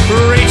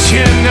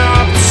 reaching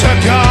up to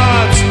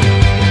God,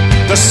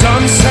 the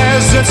sun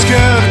says it's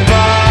goodbyes.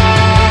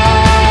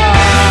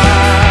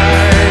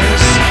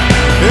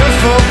 If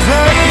a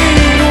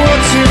plane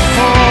were to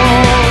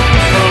fall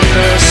from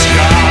the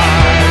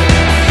sky,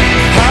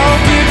 how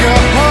big a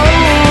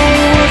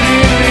hole would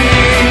you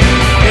leave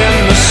in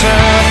the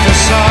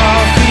surface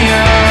of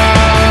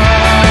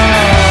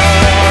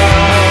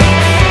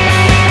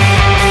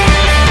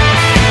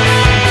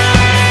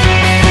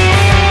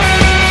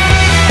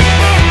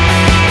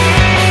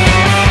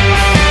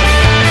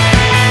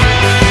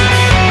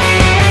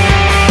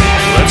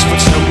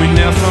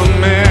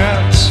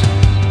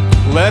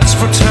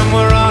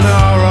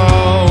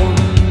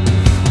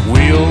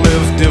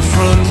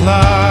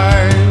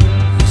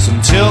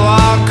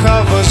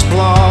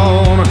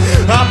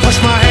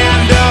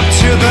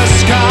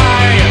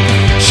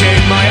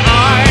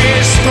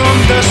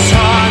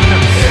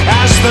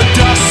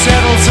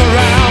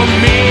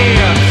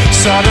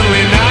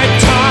Suddenly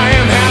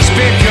nighttime has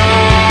begun.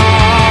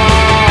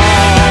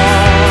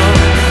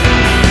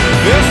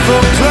 If a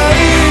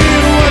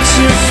plane were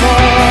to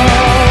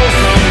fall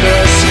from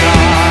the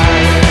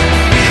sky,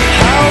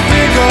 how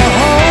big a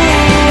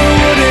hole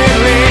would it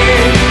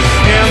leave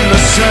in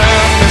the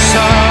surface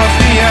of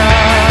the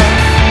earth?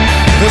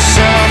 The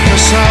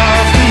surface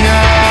of the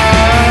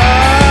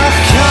earth.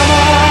 Come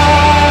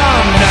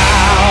on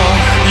now,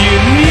 you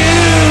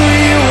knew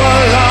you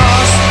were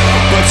lost,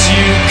 but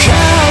you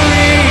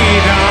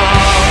carried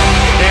on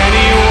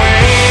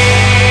anyway.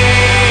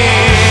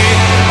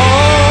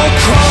 Oh,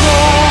 come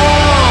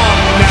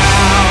on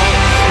now,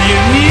 you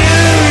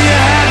knew you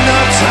had no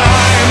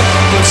time,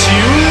 but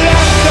you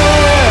let the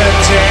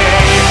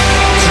day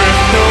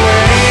drift away.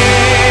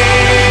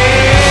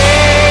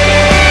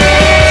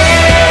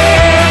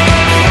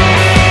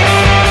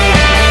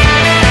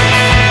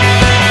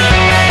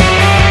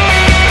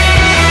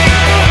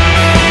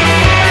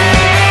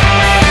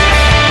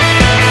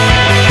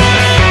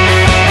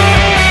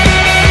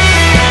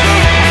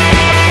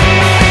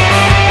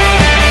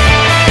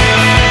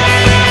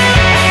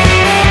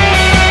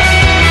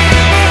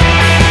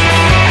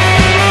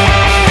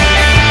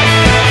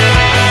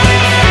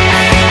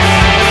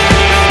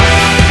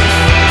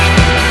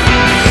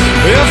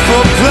 If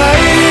a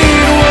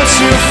plane were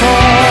to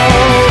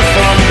fall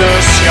from the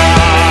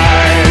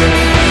sky,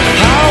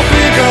 how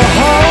big a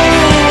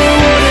hole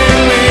would it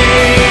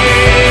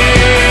leave?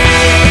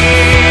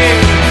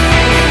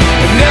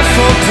 And if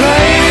a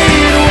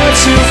plane were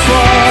to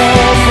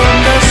fall from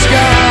the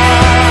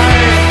sky,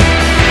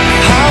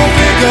 how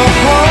big a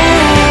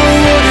hole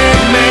would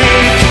it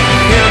make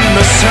in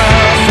the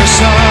surface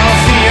of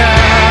the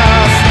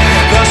earth?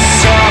 The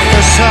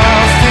surface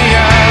of the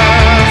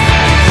earth.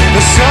 The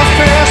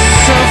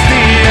surface of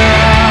the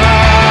earth.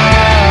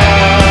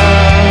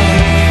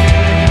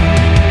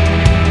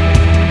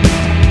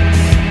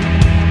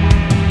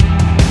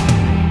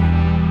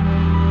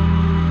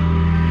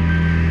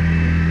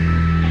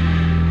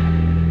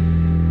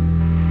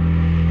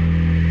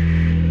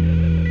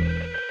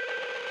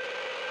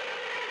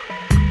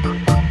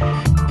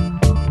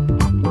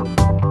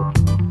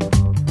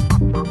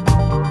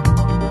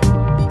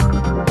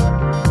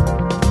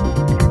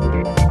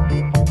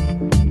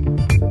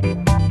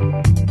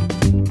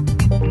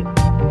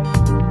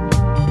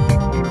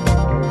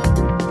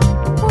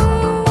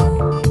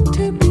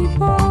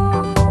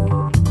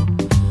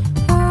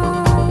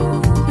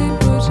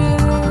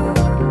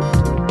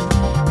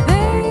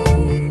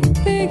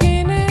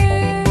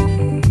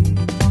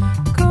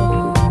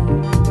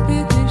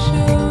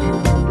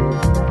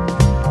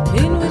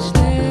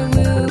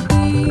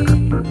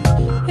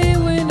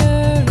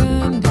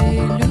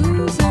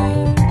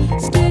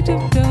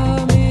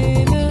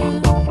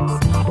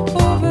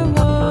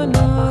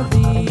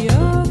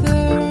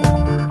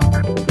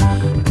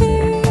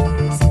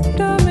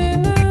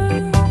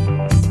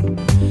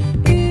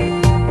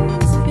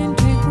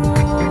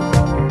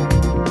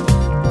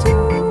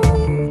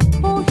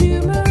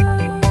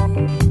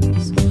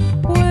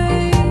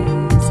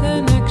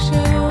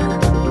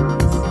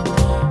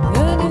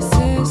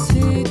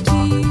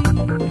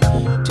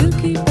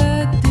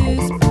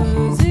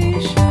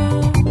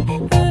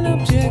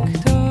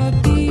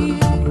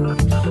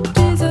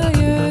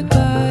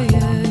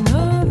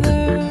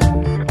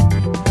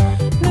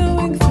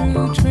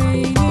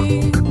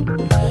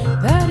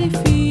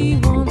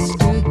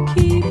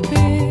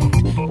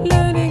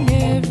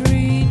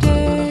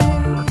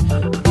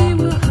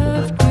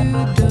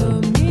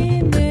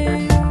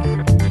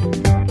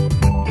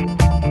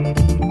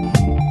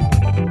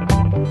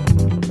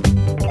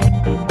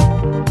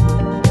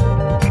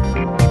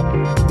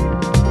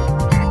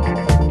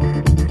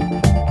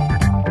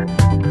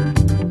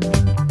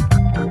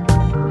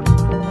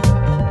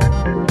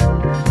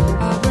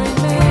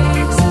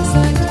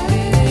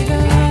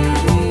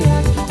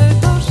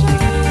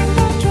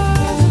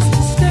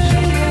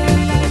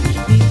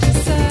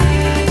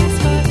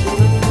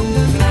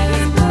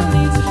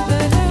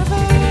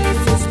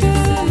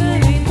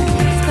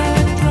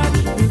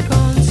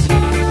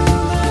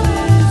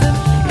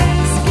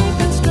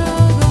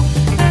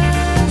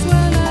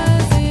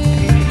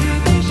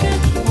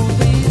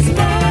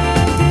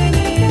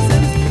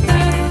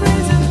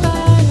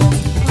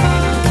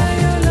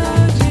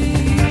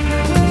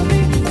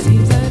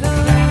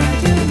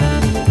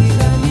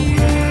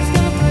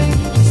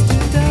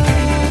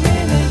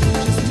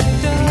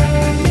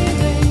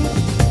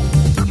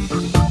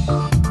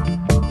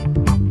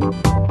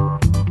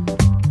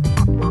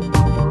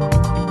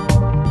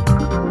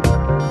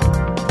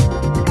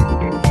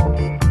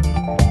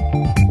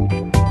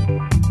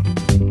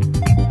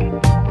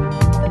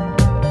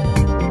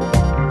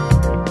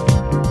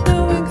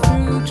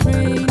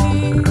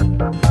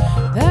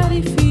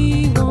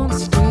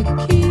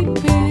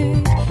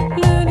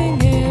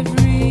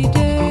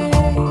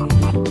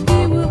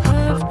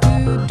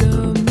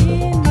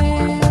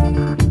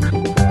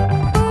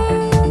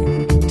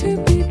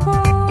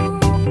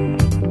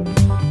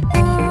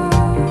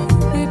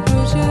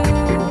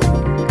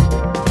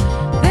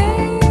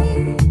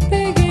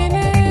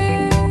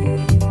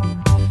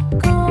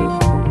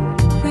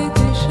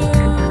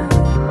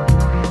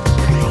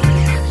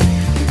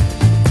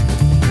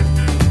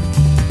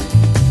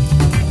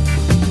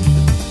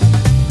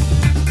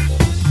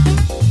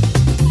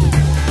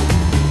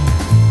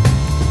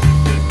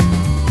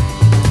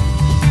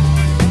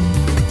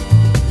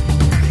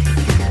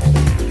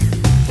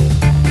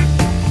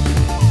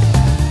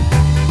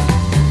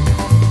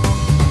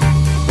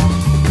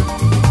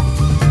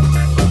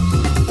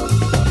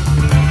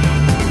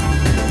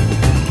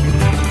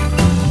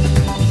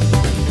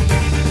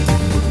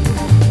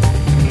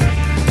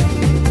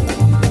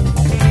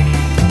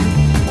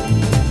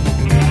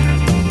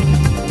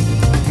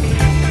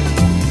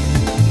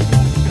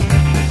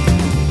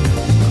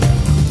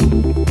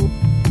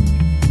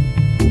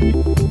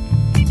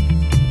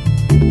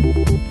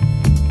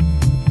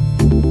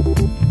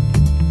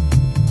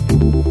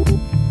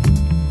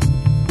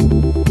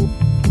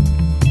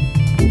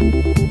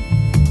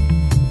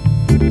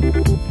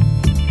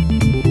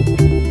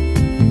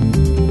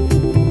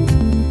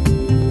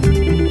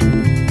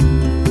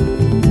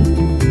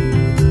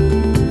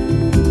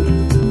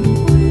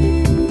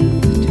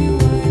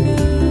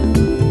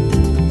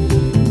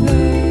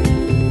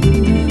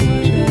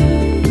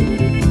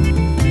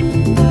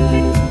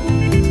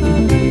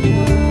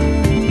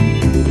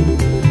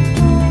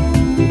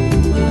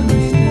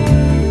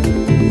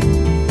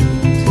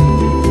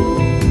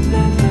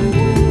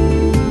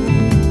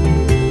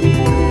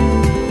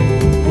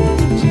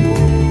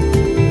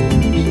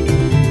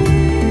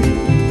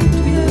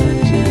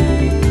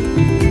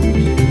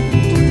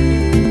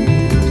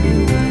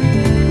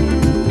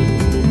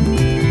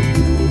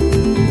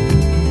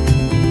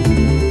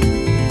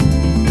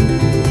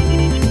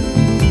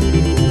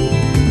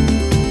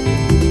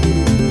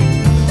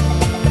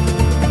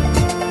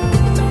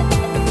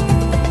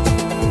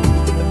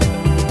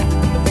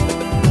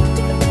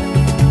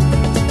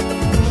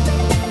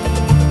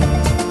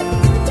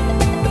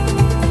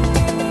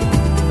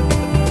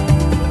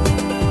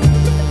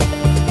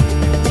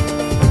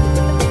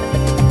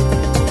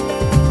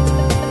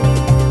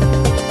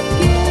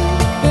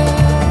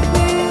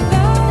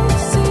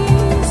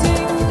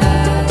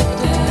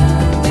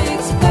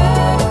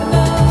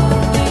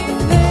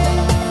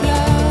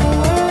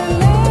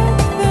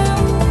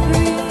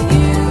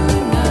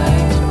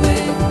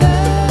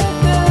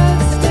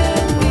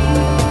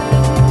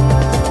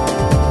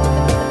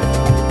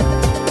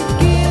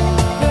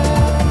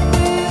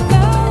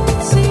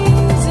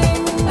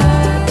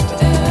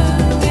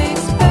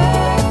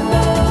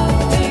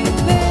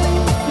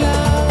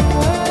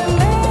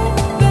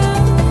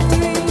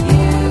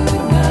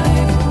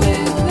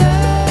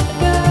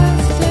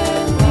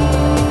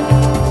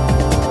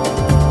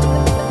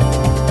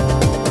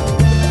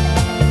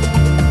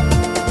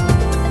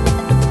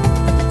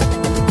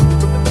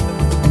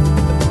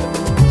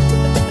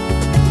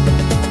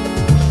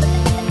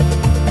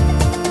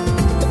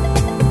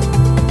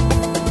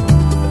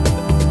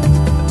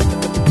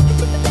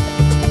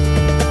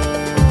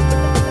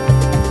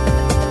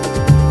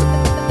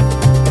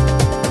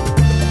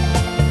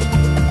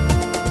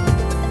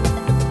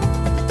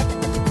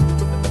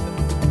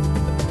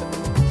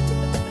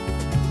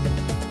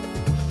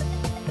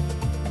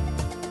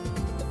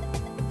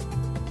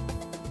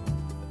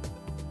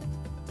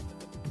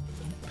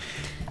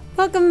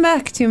 Welcome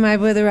back to My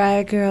Boy the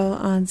Riot Girl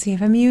on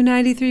CFMU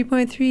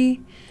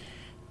 93.3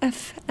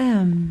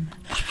 FM.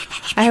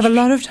 I have a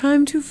lot of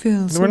time to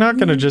fill. So We're not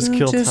going to just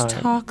kill just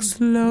time. talk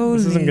slowly.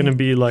 This isn't going to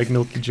be like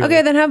Milky Joe.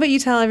 Okay, then how about you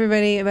tell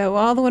everybody about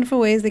all the wonderful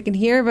ways they can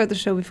hear about the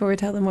show before we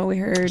tell them what we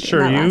heard.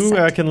 Sure, in that last you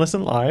set. can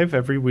listen live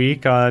every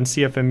week on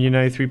CFMU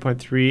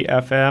 93.3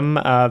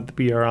 FM.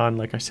 We are on,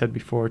 like I said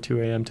before,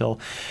 2 a.m. till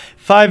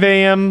 5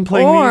 a.m.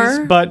 playing Or-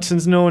 these. But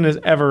since no one is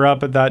ever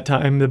up at that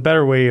time, the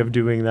better way of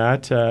doing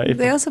that... if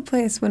They also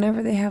play us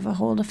whenever they have a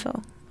hole to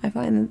fill. I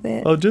find that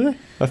they... Oh, do they?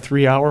 A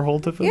 3-hour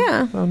hold to fill?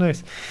 Yeah. Oh,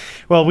 nice.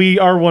 Well, we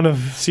are one of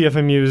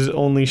CFMU's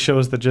only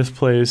shows that just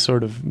plays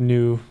sort of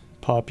new,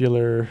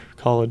 popular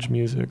college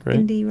music, right?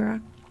 Indie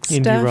rock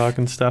Indie stuff. rock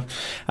and stuff.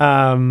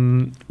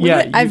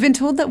 I've been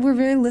told that we're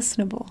very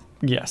listenable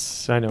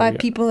Yes, I know. by we are.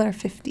 people that are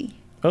 50.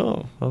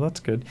 Oh, well, that's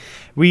good.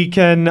 We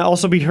can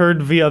also be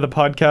heard via the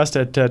podcast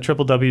at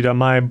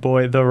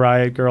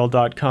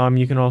www.myboytheriotgirl.com.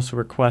 You can also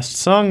request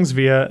songs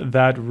via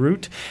that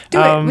route. Do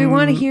it. We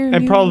wanna hear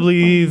And new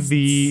probably requests.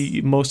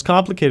 the most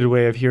complicated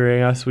way of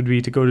hearing us would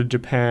be to go to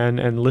Japan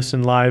and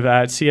listen live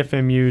at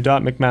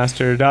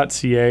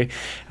cfmu.mcmaster.ca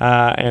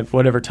at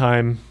whatever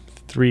time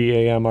 3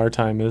 a.m. our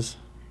time is.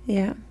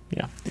 Yeah.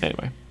 Yeah,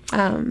 anyway.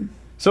 Um,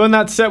 So in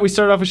that set, we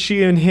started off with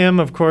She and Him.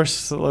 Of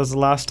course, was the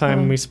last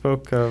time we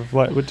spoke of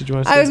what did you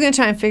want to say? I was going to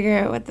try and figure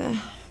out what the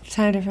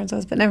time difference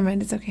was, but never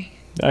mind. It's okay.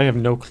 I have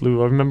no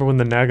clue. I remember when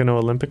the Nagano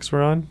Olympics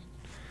were on.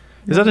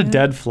 Is that a Yeah.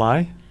 dead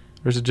fly?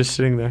 Or is it just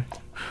sitting there?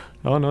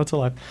 Oh, no, it's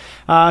alive.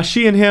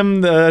 She and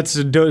Him, that's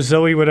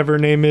Zoe, whatever her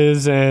name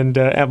is, and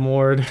M.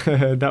 Ward.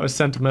 That was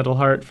Sentimental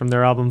Heart from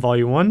their album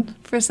Volume 1.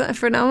 For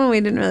an album we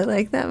didn't really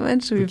like that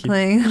much, we were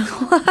playing it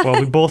a lot.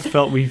 Well, we both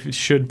felt we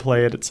should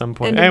play it at some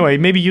point. And Anyway,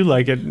 maybe you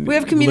like it. We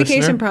have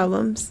communication listener.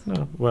 problems.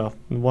 Oh, well,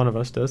 one of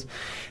us does.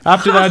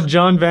 After that,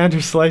 John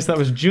Vanderslice, that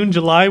was June,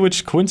 July,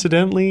 which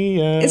coincidentally...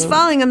 It's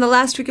falling on the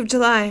last week of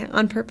July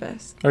on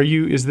purpose.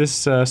 Is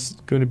this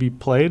going to be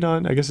played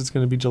on? I guess it's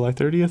going to be July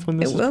 30th when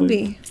this It is will played?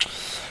 be.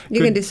 You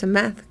Good. can do some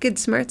math. Good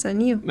smarts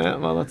on you. Yeah,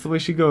 well, that's the way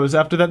she goes.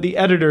 After that, The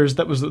Editors,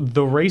 that was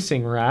The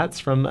Racing Rats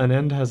from An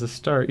End Has a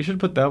Start. You should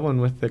put that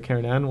one with the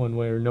Karen Ann one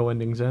where No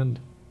Endings End.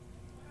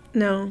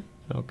 No.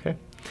 Okay.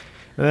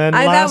 And then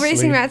I thought lastly,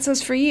 Racing Rats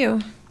was for you.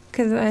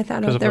 Because I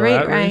thought 'Cause of of the a rate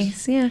rat race?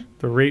 race. Yeah.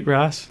 The Rate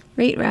Ras.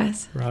 Rate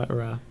Ras.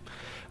 Rah.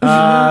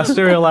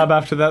 Stereo Lab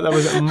after that. That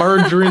was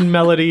Margarine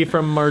Melody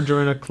from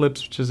Margarine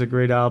Eclipse, which is a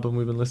great album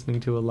we've been listening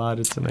to a lot.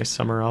 It's a nice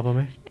summer album,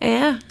 eh?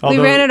 Yeah. Although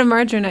we ran out of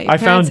margarine at your I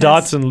found parents'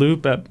 Dots and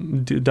Loops,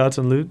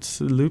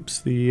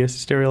 the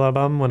Stereo Lab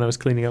album when I was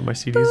cleaning up my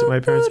CDs at my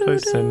parents'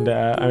 place, and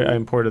I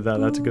imported that.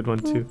 That's a good one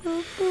too.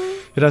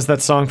 It has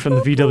that song from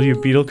the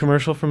VW Beetle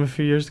commercial from a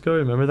few years ago.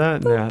 Remember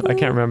that? Yeah, I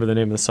can't remember the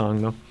name of the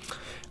song though.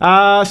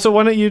 So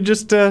why don't you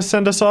just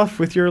send us off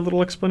with your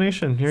little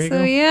explanation? Here you So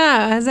go.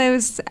 yeah, as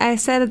I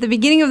said at the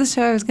beginning of the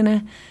show, I was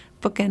gonna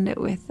bookend it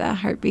with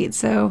Heartbeat.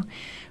 So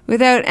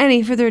without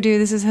any further ado,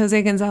 this is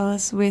Jose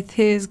Gonzalez with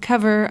his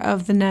cover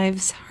of The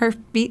Knives'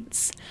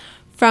 Heartbeats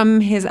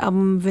from his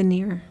album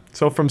Veneer.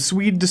 So from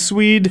Swede to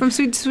Swede, From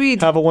Swede to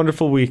Swede. have a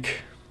wonderful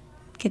week.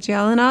 Catch you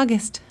all in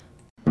August.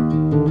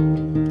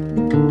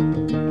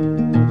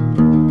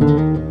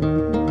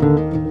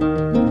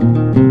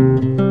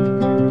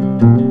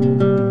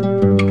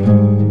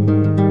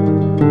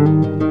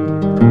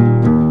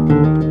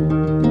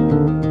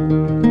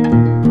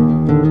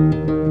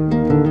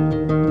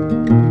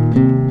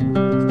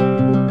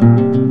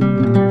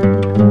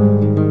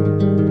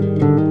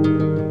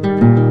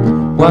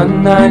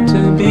 One night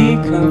to be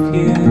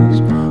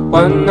confused,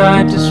 one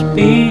night to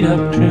speed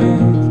up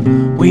truth.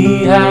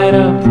 We had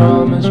a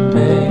promise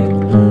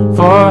made,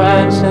 4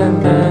 hands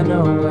and then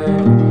away.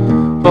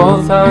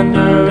 Both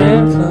under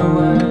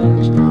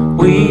influence,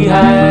 we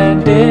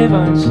had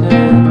divine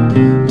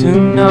sense to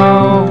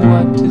know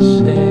what to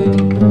say.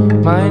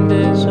 Mind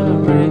is a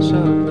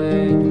razor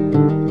blade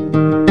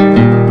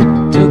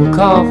to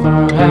call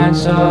for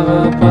hands of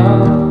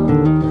above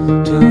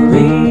to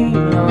lean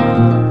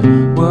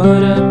on.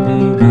 Would it be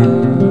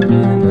good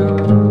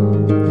enough for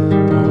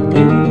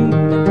me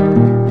now?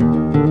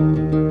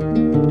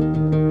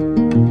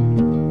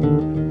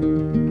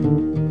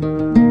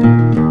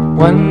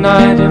 One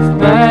night of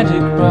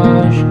magic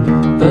rush,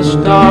 the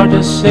start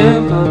a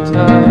simple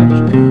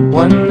touch.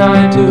 One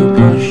night to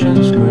push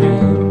and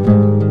scream,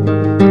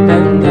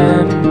 and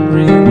then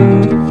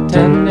relief.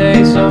 10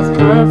 days of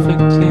perfect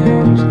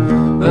tunes,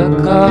 the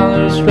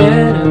colors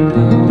red and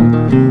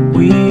blue.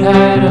 We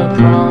had a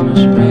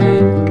promise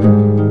made.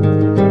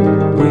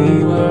 We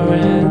were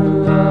in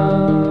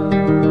love.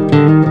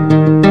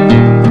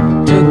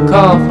 To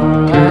call for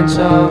hands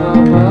of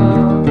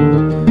above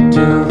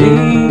to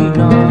lean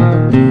on.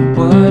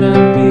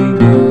 Wouldn't be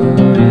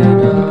good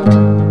enough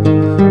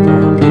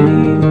for me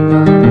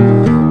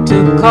now. To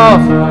call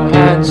for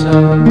hands of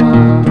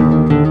above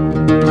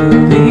to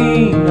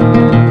lean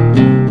on.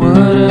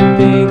 Wouldn't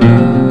be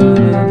good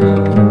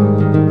enough.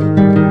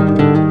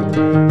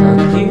 And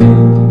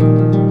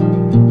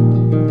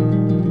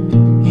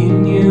you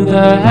knew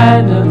the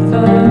hand of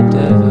the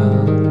devil.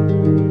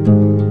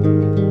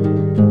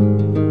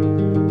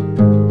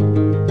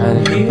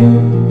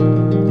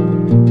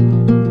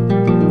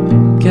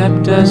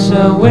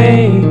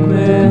 awake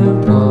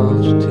with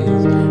wolf's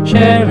teeth,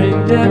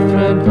 sharing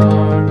different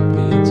hearts.